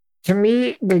happen. To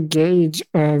me, the gauge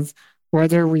of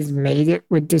whether we've made it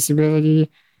with disability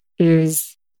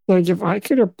is, like, if I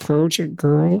could approach a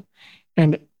girl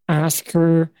and ask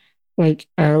her, like,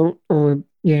 out or,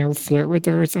 you know, flirt with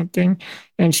her or something,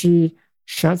 and she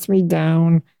shuts me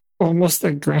down almost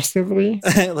aggressively.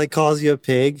 Like calls you a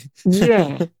pig?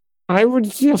 Yeah. I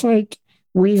would feel like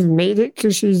we've made it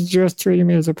because she's just treating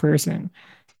me as a person.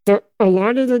 But a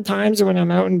lot of the times when I'm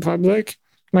out in public,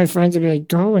 my friends will be like,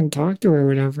 go and talk to her or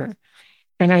whatever.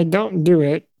 And I don't do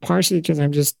it, partially because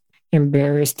I'm just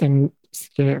embarrassed and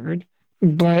scared.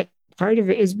 But part of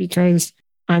it is because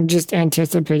I'm just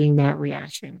anticipating that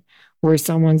reaction where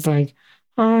someone's like,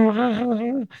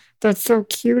 oh, that's so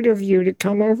cute of you to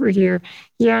come over here.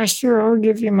 Yeah, sure, I'll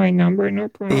give you my number, no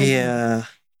problem. Yeah.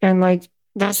 And like,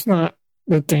 that's not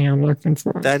the thing I'm looking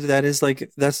for. That is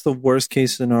like, that's the worst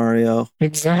case scenario.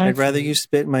 Exactly. I'd rather you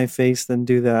spit in my face than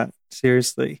do that.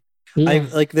 Seriously. Yeah.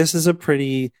 This is a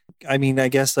pretty, I mean, I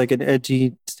guess like an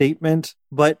edgy statement,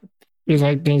 but. You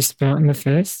like being spat in the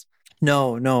face?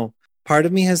 No. Part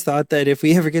of me has thought that if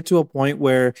we ever get to a point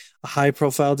where a high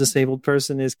profile disabled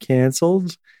person is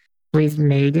canceled. We've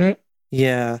made it?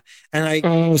 Yeah. And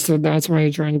Oh, so that's why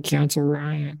you're trying to cancel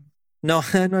Ryan. No,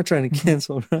 I'm not trying to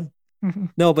cancel Ryan.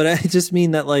 No, but I just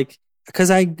mean that, like,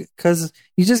 because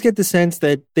you just get the sense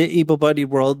that the able-bodied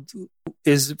world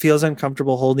feels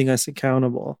uncomfortable holding us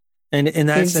accountable, and in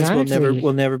that sense,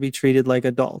 we'll never be treated like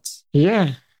adults.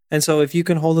 Yeah, and so if you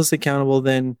can hold us accountable,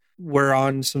 then we're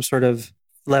on some sort of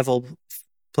level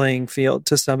playing field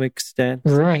to some extent.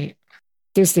 Right.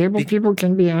 Disabled people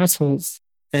can be assholes,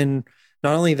 and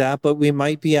not only that, but we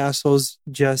might be assholes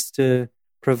just to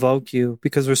provoke you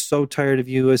because we're so tired of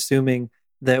you assuming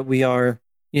that we are,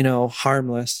 you know,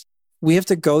 harmless. We have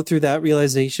to go through that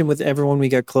realization with everyone we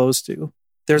get close to.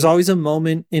 There's always a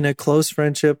moment in a close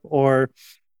friendship or,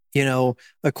 you know,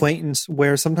 acquaintance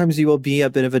where sometimes you will be a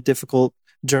bit of a difficult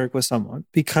jerk with someone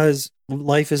because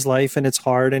life is life and it's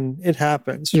hard and it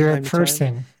happens. You're a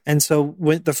person. And so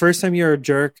when the first time you're a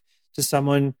jerk to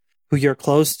someone who you're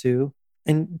close to,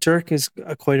 and jerk is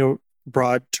quite a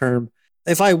broad term.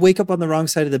 If I wake up on the wrong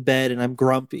side of the bed and I'm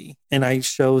grumpy and I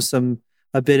show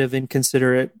a bit of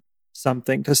inconsiderate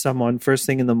something to someone first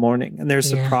thing in the morning and they're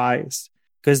surprised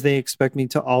because they expect me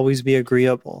to always be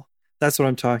agreeable. That's what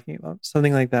I'm talking about.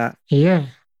 Something like that. Yeah.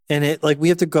 And it like we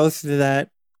have to go through that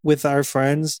with our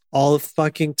friends all the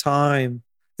fucking time.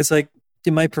 It's like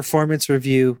in my performance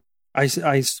review,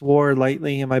 I swore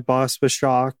lightly and my boss was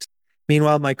shocked.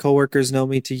 Meanwhile, my coworkers know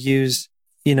me to use,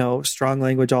 strong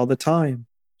language all the time.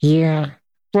 Yeah.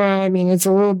 Well, I mean, it's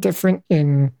a little different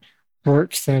in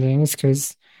work settings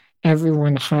because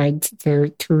everyone hides their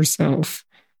true self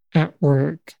at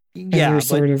work. And you're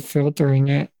sort of filtering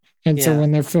it. And so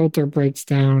when the filter breaks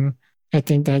down, I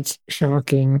think that's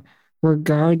shocking,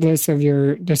 regardless of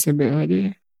your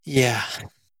disability. Yeah.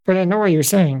 But I know what you're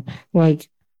saying. Like,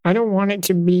 I don't want it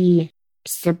to be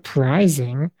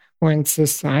surprising when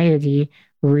society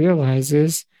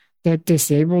realizes that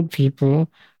disabled people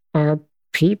are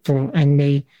people and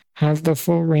they have the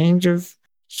full range of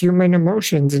human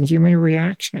emotions and human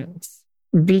reactions.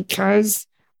 Because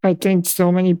I think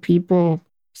so many people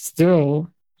still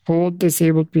hold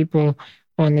disabled people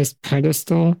on this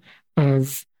pedestal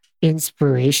of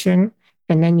inspiration.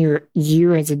 And then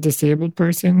you as a disabled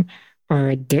person are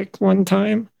a dick one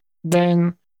time,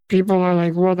 then people are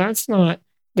like, well, that's not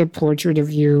the portrait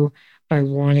of you I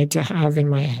wanted to have in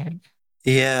my head.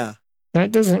 Yeah.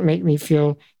 That doesn't make me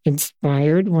feel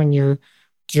inspired when you're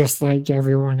just like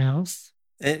everyone else.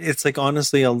 It's like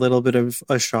honestly a little bit of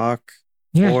a shock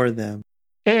for them.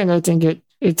 And I think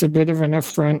it's a bit of an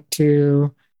affront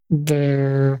to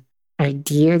their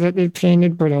idea that they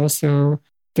painted, but also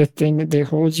the thing that they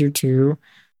hold you to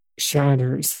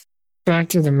shatters. Back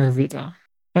to the movie, though.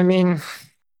 I mean,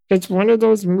 it's one of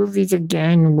those movies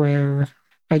again where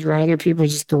I'd rather people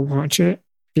just go watch it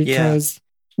because,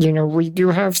 we do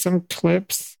have some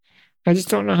clips. I just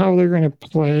don't know how they're going to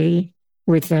play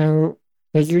without,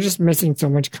 you're just missing so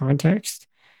much context.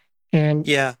 And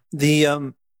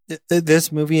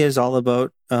this movie is all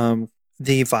about the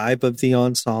vibe of the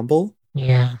ensemble.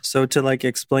 Yeah. So to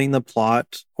explain the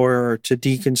plot or to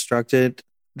deconstruct it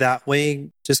that way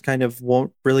just kind of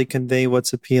won't really convey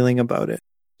what's appealing about it.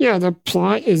 Yeah, the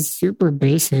plot is super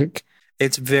basic.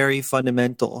 It's very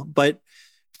fundamental, but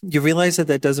you realize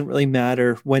that doesn't really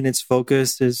matter when its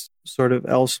focus is sort of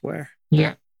elsewhere.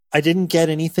 Yeah. I didn't get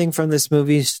anything from this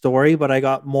movie's story, but I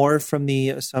got more from the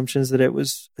assumptions that it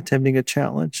was attempting a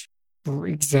challenge.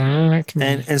 Exactly.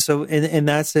 And so in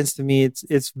that sense, to me,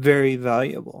 it's very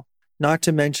valuable. Not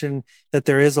to mention that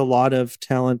there is a lot of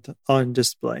talent on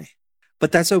display.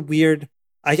 But that's a weird...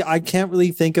 I can't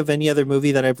really think of any other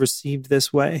movie that I've received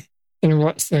this way. In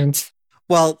what sense?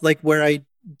 Well, where I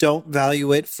don't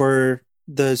value it for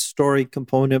the story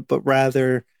component, but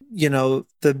rather, the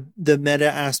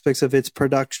meta aspects of its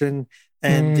production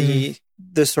and the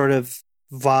sort of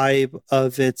vibe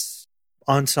of its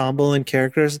ensemble and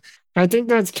characters. I think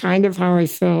that's kind of how I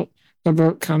felt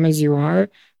about Come As You Are,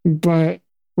 but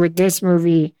with this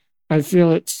movie, I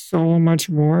feel it so much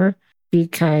more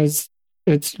because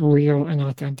it's real and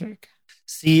authentic.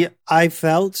 See, I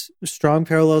felt strong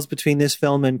parallels between this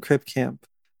film and Crip Camp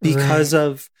because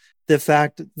of the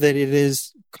fact that it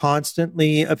is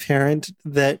constantly apparent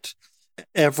that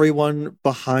everyone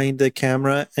behind the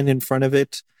camera and in front of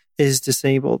it is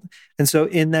disabled. And so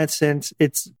in that sense,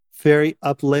 it's very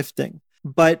uplifting.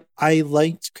 But I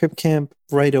liked Crip Camp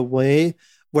right away,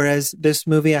 whereas this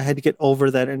movie, I had to get over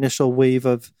that initial wave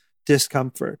of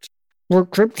discomfort. Well,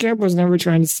 Crip Camp was never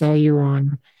trying to sell you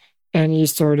on any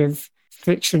sort of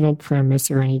fictional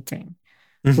premise or anything.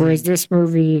 Mm-hmm. Whereas this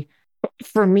movie,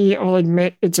 for me, I'll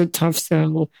admit it's a tough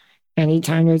sell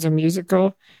anytime there's a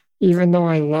musical, even though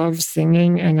I love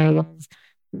singing and I love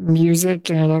music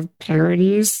and I love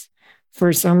parodies.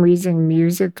 For some reason,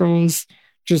 musicals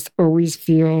just always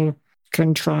feel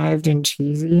contrived and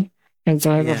cheesy. And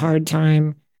so I have a hard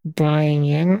time buying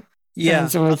in. Yeah.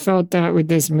 And so I felt that with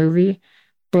this movie.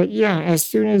 But yeah, as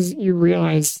soon as you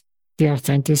realize the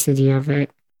authenticity of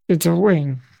it, it's a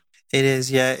win. It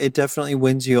is, yeah. It definitely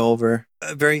wins you over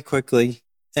very quickly.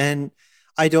 And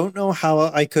I don't know how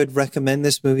I could recommend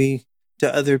this movie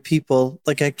to other people.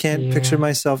 I can't picture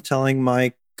myself telling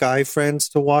my guy friends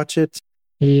to watch it.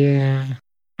 Yeah.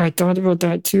 I thought about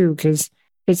that too, because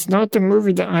it's not the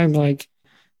movie that I'm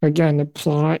again, the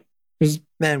plot is...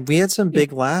 Man, we had some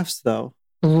big laughs, though.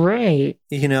 Right.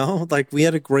 We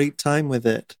had a great time with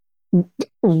it.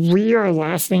 We are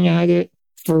laughing at it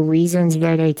for reasons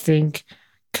that I think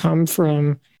come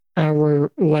from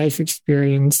our life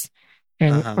experience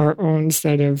and our own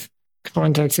set of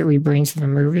context that we bring to the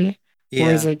movie. Yeah.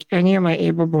 Whereas like any of my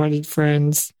able-bodied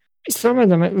friends, some of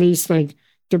them at least, like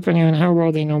depending on how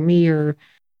well they know me or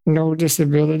no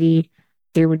disability,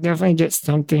 they would definitely get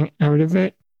something out of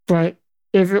it. But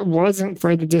if it wasn't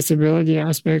for the disability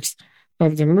aspects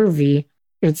of the movie,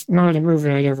 it's not a movie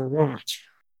I'd ever watch.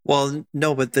 Well,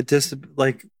 no, but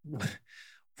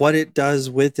what it does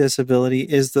with disability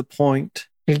is the point.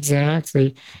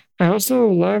 Exactly. I also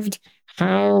loved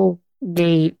how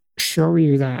they show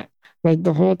you that. Like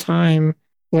the whole time,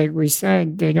 like we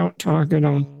said, they don't talk at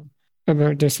all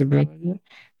about disability.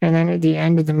 And then at the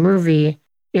end of the movie,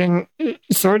 in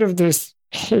sort of this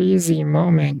hazy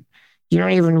moment, you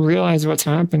don't even realize what's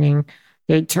happening.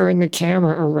 They turn the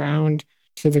camera around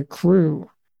to the crew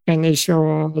and they show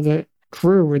all the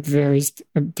crew with various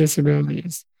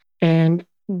disabilities. And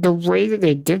the way that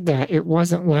they did that, it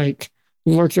wasn't like,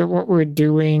 look at what we're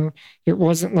doing. It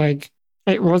wasn't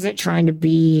trying to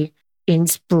be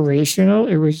inspirational.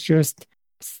 It was just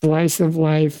slice of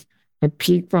life, a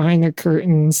peek behind the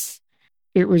curtains.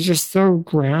 It was just so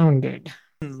grounded.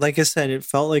 Like I said, it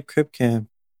felt like Crip Camp.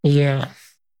 Yeah.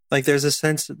 Like there's a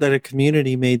sense that a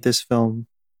community made this film.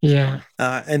 Yeah.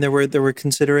 And there were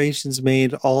considerations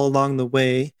made all along the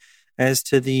way as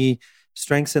to the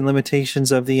strengths and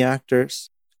limitations of the actors.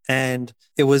 And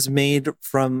it was made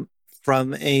from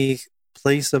a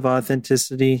place of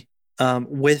authenticity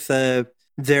with a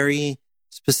very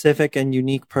specific and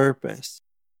unique purpose.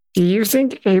 Do you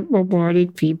think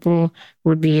able-bodied people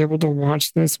would be able to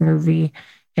watch this movie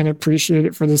and appreciate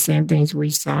it for the same things we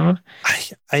saw?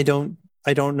 I don't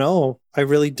know. I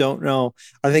really don't know.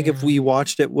 I think if we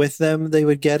watched it with them, they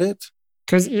would get it.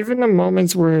 Because even the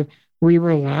moments where we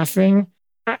were laughing,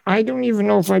 I don't even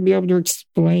know if I'd be able to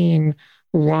explain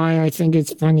why I think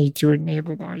it's funny to an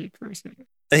able-bodied person.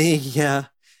 Yeah.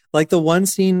 Like the one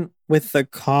scene with the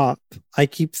cop, I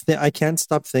can't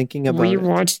stop thinking about it. We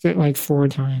watched it like 4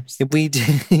 times. We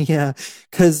did, yeah.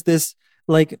 Because this,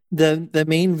 like the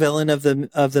main villain of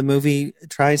the movie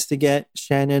tries to get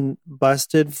Shannon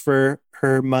busted for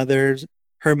her mother's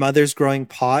growing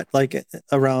pot, like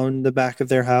around the back of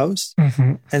their house.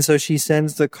 Mm-hmm. And so she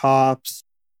sends the cops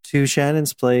to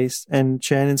Shannon's place, and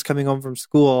Shannon's coming home from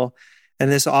school,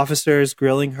 and this officer is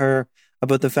grilling her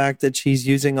about the fact that she's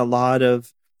using a lot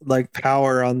of like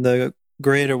power on the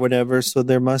grid or whatever, so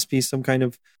there must be some kind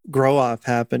of grow up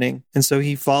happening. And so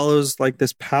he follows like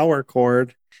this power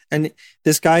cord, and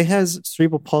this guy has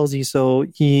cerebral palsy, so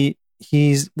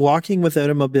he's walking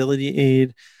without a mobility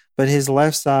aid, but his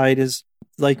left side is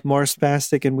like more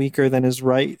spastic and weaker than his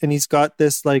right, and he's got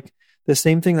this like the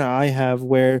same thing that I have,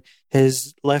 where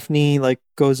his left knee like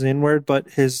goes inward, but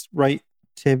his right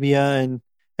tibia and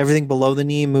everything below the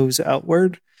knee moves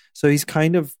outward. So he's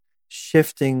kind of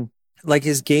shifting. Like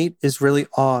his gait is really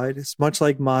odd. It's much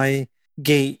like my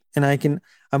gait, and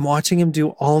I'm watching him do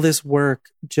all this work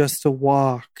just to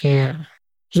walk. Yeah.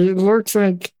 He looks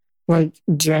like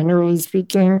generally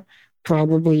speaking,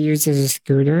 probably uses a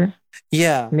scooter.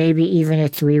 Yeah. Maybe even a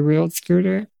 3-wheeled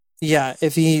scooter. Yeah.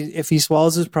 If he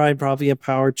swallows his pride, probably a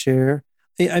power chair.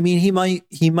 I mean, he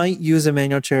might use a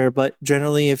manual chair, but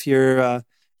generally if your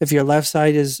left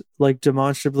side is like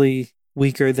demonstrably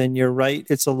weaker than your right,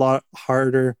 it's a lot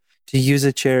harder to use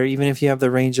a chair, even if you have the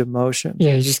range of motion.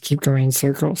 Yeah, you just keep going in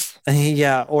circles.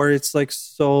 Yeah, or it's like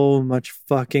so much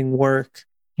fucking work.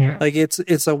 Yeah. Like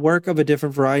it's a work of a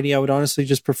different variety. I would honestly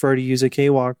just prefer to use a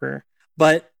K-walker.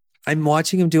 But I'm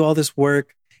watching him do all this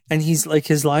work, and he's like,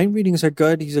 his line readings are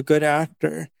good. He's a good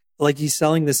actor. Like he's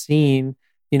selling the scene.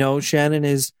 You know, Shannon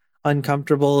is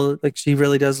uncomfortable. Like she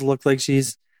really does look like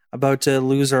she's about to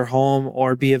lose her home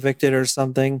or be evicted or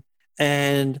something.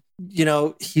 And, you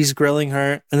know, he's grilling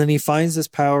her, and then he finds this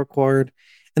power cord,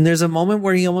 and there's a moment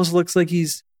where he almost looks like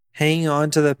he's hanging on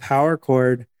to the power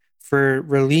cord for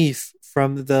relief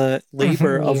from the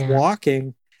labor of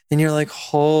walking. And you're like,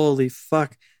 holy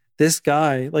fuck, this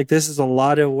guy, like, this is a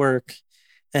lot of work.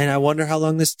 And I wonder how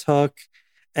long this took.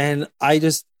 And I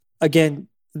just, again,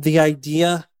 the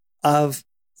idea of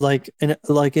like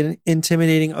an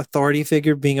intimidating authority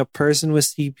figure being a person with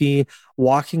CP,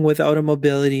 walking without a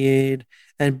mobility aid,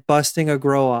 and busting a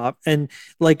grow up, and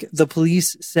like the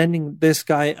police sending this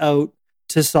guy out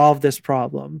to solve this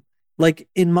problem. Like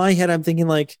in my head, I'm thinking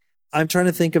like, I'm trying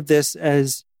to think of this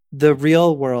as the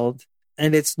real world,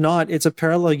 and it's not. It's a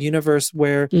parallel universe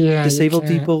where disabled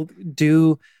people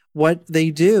do what they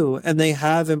do, and they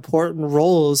have important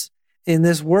roles in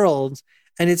this world.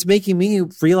 And it's making me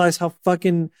realize how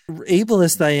fucking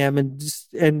ableist I am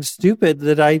and stupid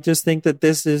that I just think that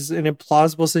this is an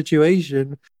implausible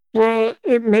situation. Well,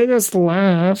 it made us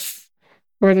laugh.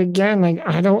 But again, like,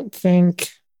 I don't think,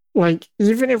 like,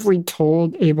 even if we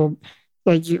told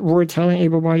we're telling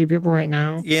able-bodied people right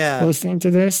now, listening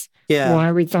to this,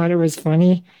 why we thought it was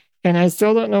funny, and I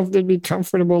still don't know if they'd be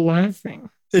comfortable laughing.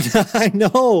 I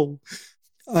know.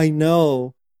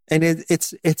 And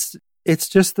it's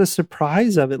just the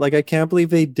surprise of it. Like, I can't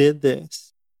believe they did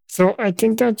this. So I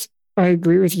think I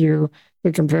agree with you,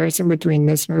 the comparison between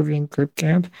this movie and Crip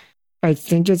Camp. I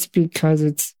think it's because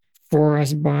it's for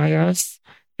us, by us,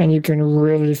 and you can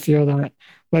really feel that.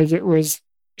 Like, it was,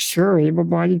 sure,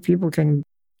 able-bodied people can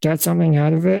get something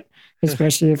out of it,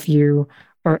 especially if you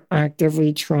are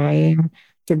actively trying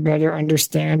to better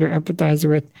understand or empathize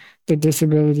with the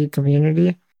disability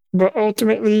community. But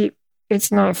ultimately,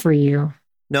 it's not for you.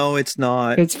 No, it's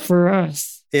not. It's for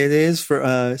us. It is for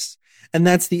us. And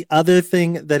that's the other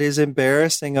thing that is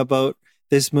embarrassing about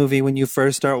this movie when you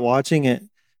first start watching it,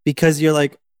 because you're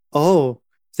like, oh,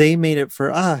 they made it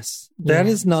for us. That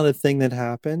is not a thing that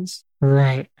happens.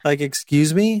 Right. Like,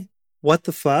 excuse me? What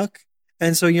the fuck?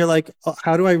 And so you're like, oh,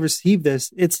 how do I receive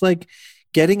this? It's like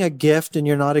getting a gift and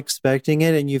you're not expecting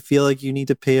it and you feel like you need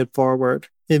to pay it forward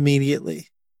immediately.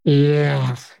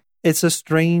 Yeah. It's a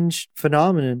strange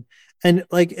phenomenon. And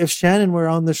like, if Shannon were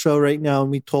on the show right now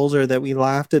and we told her that we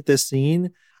laughed at this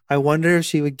scene, I wonder if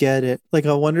she would get it. Like,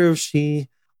 I wonder if she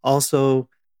also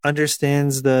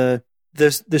understands the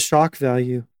shock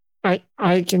value.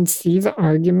 I can see the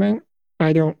argument.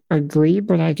 I don't agree,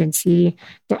 but I can see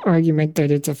the argument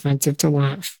that it's offensive to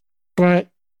laugh. But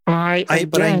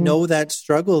I know that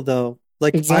struggle though.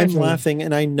 Like, exactly. I'm laughing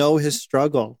and I know his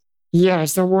struggle. Yeah,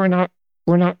 so we're not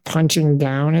punching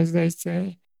down, as they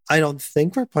say. I don't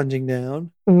think we're punching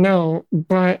down. No,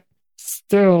 but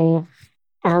still,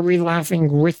 are we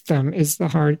laughing with them is the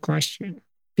hard question.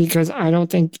 Because I don't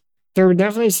think, there were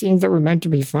definitely scenes that were meant to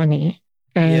be funny.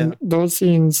 And those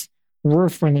scenes were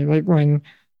funny. Like when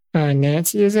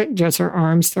Nancy, just her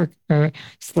arms stuck,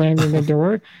 slammed in the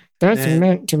door. That's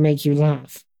meant to make you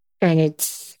laugh. And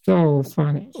it's so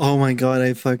funny. Oh my God,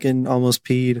 I fucking almost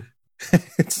peed.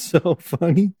 It's so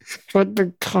funny. But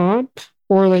the cop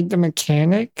or like the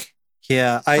mechanic?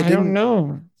 Yeah, I don't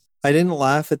know. I didn't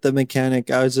laugh at the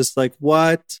mechanic. I was just like,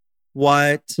 what?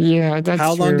 Yeah, that's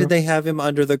How true. long did they have him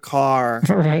under the car?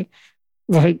 Right.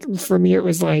 Like, for me, it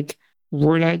was like,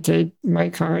 would I take my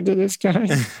car to this guy?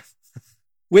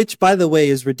 Which, by the way,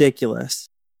 is ridiculous.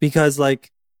 Because,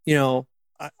 like, you know,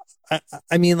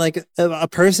 I mean, like, a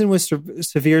person with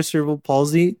severe cerebral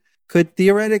palsy could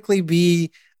theoretically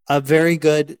be a very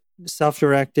good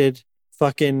self-directed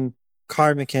fucking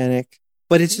car mechanic.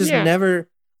 But it's just never...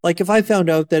 Like, if I found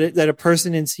out that a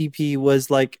person in CP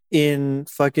was, like, in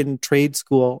fucking trade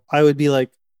school, I would be like,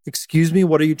 excuse me,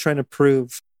 what are you trying to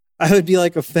prove? I would be,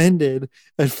 like, offended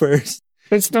at first.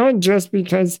 It's not just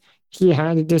because he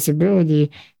had a disability.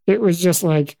 It was just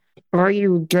like, are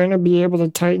you going to be able to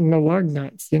tighten the lug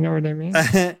nuts? You know what I mean?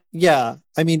 Yeah.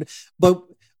 I mean, but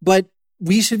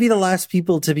we should be the last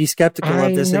people to be skeptical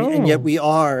of this, and yet we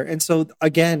are. And so,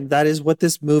 again, that is what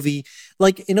this movie...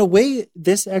 Like, in a way,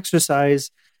 this exercise...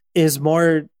 is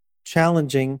more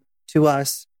challenging to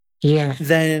us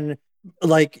than,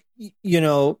 like, you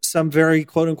know, some very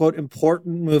quote unquote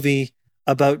important movie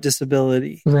about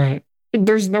disability. Right.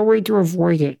 There's no way to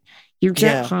avoid it. You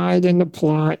can't hide in the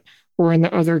plot or in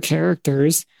the other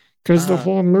characters, because the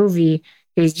whole movie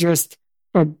is just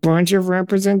a bunch of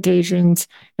representations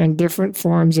and different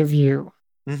forms of you.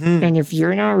 Mm-hmm. And if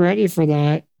you're not ready for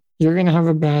that, you're going to have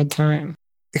a bad time.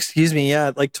 Excuse me.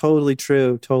 Yeah. Like, totally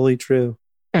true. Totally true.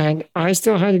 And I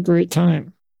still had a great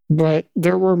time. But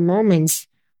there were moments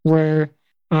where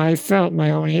I felt my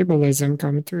own ableism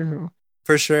come through.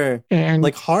 For sure. And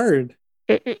like, hard.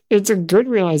 It's a good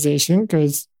realization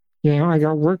because, you know, I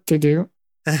got work to do.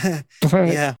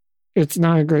 But it's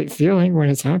not a great feeling when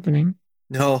it's happening.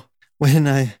 No. When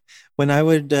I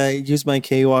would use my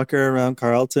K-Walker around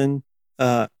Carlton,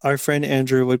 our friend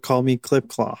Andrew would call me Clip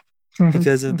Clop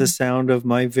because of the sound of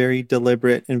my very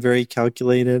deliberate and very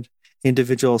calculated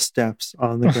individual steps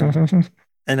on the ground.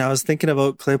 And I was thinking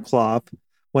about Clip Clop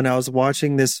when I was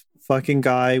watching this fucking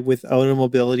guy without a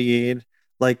mobility aid,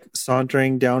 like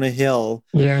sauntering down a hill,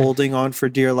 holding on for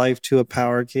dear life to a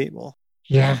power cable.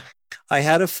 Yeah. I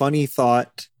had a funny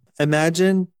thought.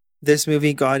 Imagine this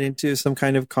movie got into some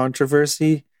kind of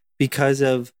controversy because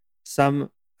of some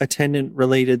attendant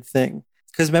related thing.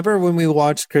 Because remember when we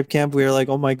watched Crip Camp, we were like,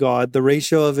 oh my God, the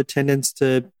ratio of attendants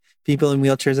to people in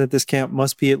wheelchairs at this camp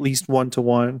must be at least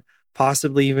 1-to-1,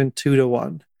 possibly even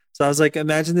 2-to-1. So I was like,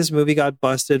 imagine this movie got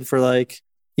busted for, like,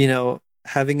 you know,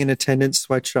 having an attendant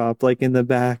sweatshop like in the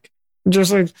back.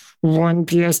 Just like one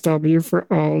PSW for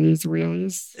all these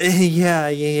wheelies.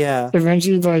 Yeah.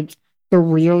 Eventually, like, the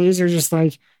wheelies are just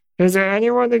like, is there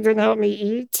anyone that can help me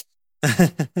eat?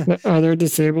 The other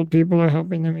disabled people are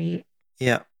helping them eat.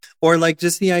 Yeah. Or like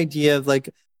just the idea of like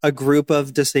a group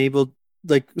of disabled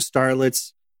like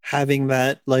starlets having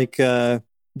that like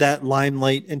that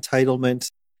limelight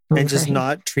entitlement and just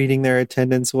not treating their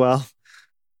attendants well.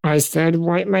 I said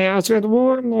wipe my ass with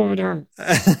warm water.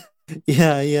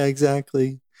 Yeah,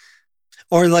 exactly.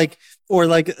 Or like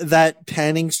that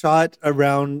panning shot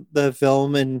around the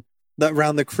film and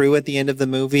around the crew at the end of the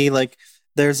movie, like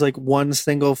there's like one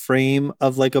single frame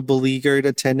of like a beleaguered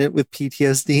attendant with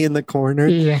PTSD in the corner,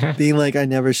 being like, I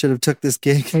never should have took this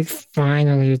gig. Like,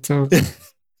 finally it's over.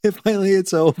 Finally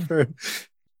it's over.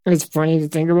 It's funny to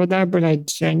think about that, but I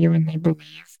genuinely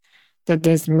believe that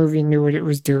this movie knew what it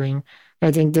was doing.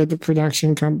 I think that the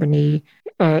production company,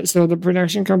 I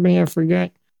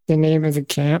forget the name of the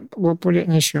camp. We'll put it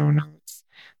in the show notes.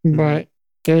 But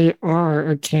they are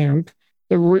a camp.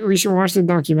 We should watch the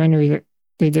documentary that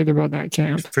they did about that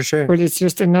camp. For sure. But it's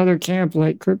just another camp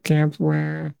like Crip Camp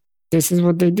where this is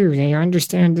what they do. They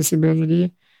understand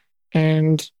disability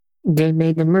and they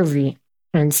made the movie.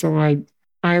 And so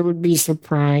I would be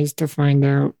surprised to find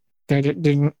out that it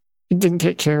didn't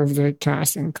take care of the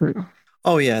cast and crew.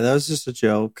 Oh yeah, that was just a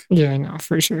joke. Yeah, no,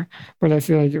 for sure. But I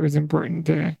feel like it was important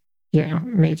to,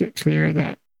 make it clear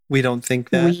that we don't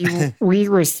think that we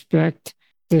respect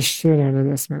the shit out of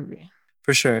this movie.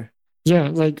 For sure. Yeah,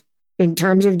 like in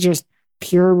terms of just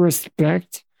pure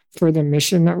respect for the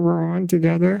mission that we're on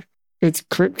together, it's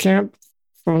Crip Camp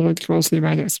followed closely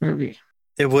by this movie.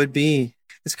 It would be.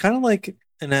 It's kind of like,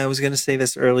 and I was going to say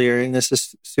this earlier, and this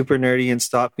is super nerdy and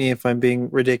stop me if I'm being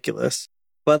ridiculous.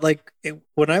 But like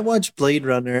when I watch Blade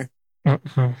Runner,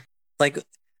 like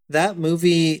that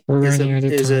movie we're out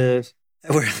of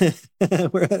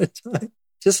time.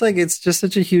 Just like it's just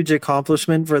such a huge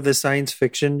accomplishment for the science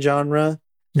fiction genre,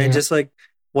 and just like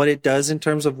what it does in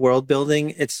terms of world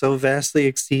building, it so vastly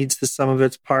exceeds the sum of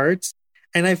its parts.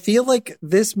 And I feel like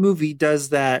this movie does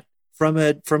that from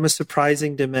a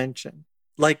surprising dimension.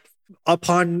 Like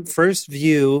upon first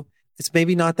view, it's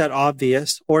maybe not that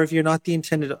obvious, or if you're not the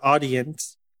intended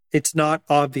audience, it's not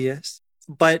obvious,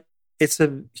 but it's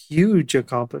a huge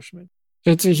accomplishment.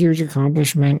 It's a huge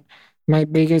accomplishment. My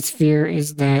biggest fear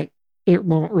is that it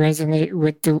won't resonate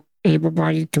with the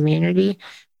able-bodied community,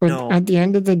 but at the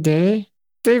end of the day,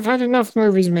 they've had enough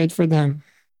movies made for them.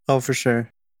 Oh, for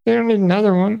sure. They don't need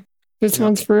another one. This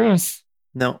one's for us.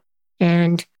 No.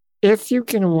 And if you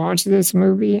can watch this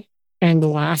movie and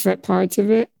laugh at parts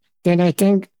of it, then I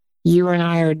think you and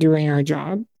I are doing our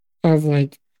job of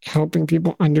like helping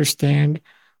people understand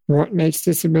what makes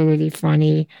disability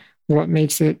funny, what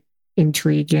makes it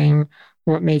intriguing,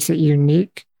 what makes it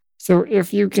unique. So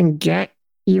if you can get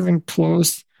even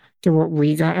close to what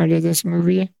we got out of this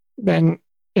movie, then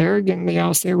arrogantly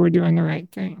I'll say we're doing the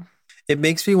right thing. It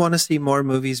makes me want to see more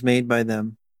movies made by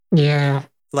them. Yeah.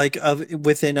 Like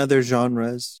within other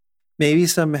genres. Maybe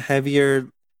some heavier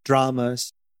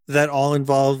dramas that all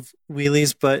involve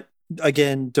wheelies, but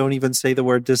again, don't even say the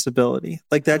word disability.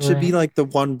 Like that should be like the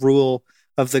one rule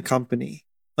of the company.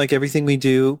 Like everything we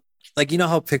do, like you know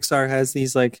how Pixar has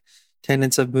these like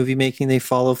tenets of movie making they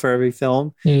follow for every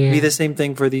film? Be the same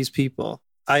thing for these people.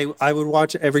 I would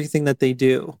watch everything that they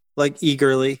do, like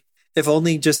eagerly, if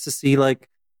only just to see like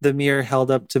the mirror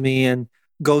held up to me and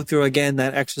go through again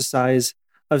that exercise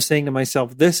of saying to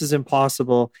myself, this is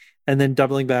impossible, and then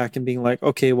doubling back and being like,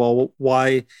 okay, well,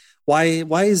 why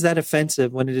is that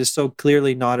offensive when it is so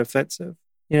clearly not offensive?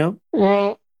 You know?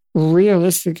 Well,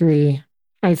 realistically,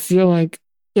 I feel like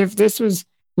if this was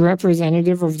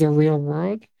representative of the real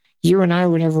world, you and I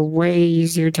would have a way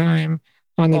easier time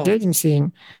on the dating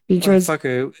scene because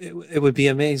it would be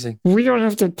amazing. We don't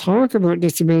have to talk about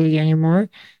disability anymore.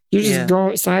 You just go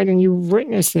outside and you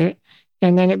witness it,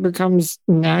 and then it becomes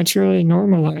naturally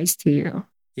normalized to you.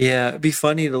 Yeah, it'd be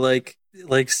funny to like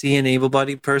see an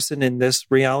able-bodied person in this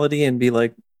reality and be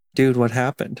like, dude, what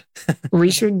happened?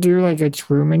 We should do like a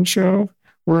Truman Show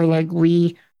where like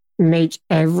we make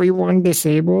everyone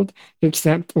disabled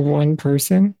except one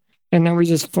person, and then we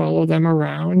just follow them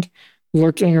around,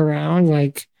 looking around,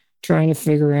 like trying to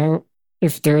figure out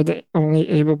if they're the only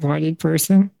able-bodied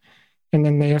person, and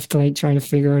then they have to like try to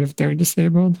figure out if they're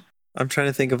disabled. I'm trying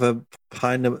to think of a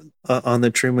pun on the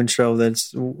Truman Show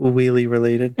that's wheelie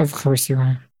related. Of course you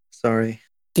are. Sorry.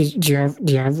 Do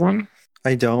you have one?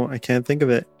 I don't. I can't think of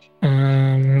it.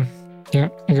 Yeah,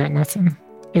 I got nothing.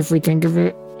 If we think of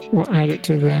it, we'll add it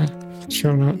to the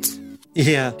show notes.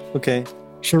 Yeah, okay.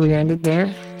 Should we end it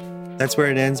there? That's where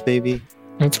it ends, baby.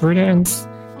 That's where it ends.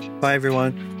 Bye,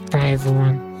 everyone. Bye,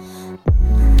 everyone.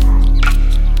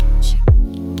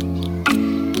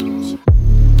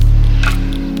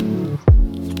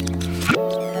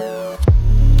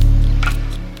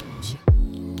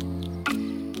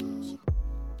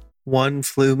 One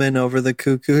Fluman over the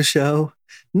Cuckoo Show?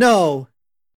 No!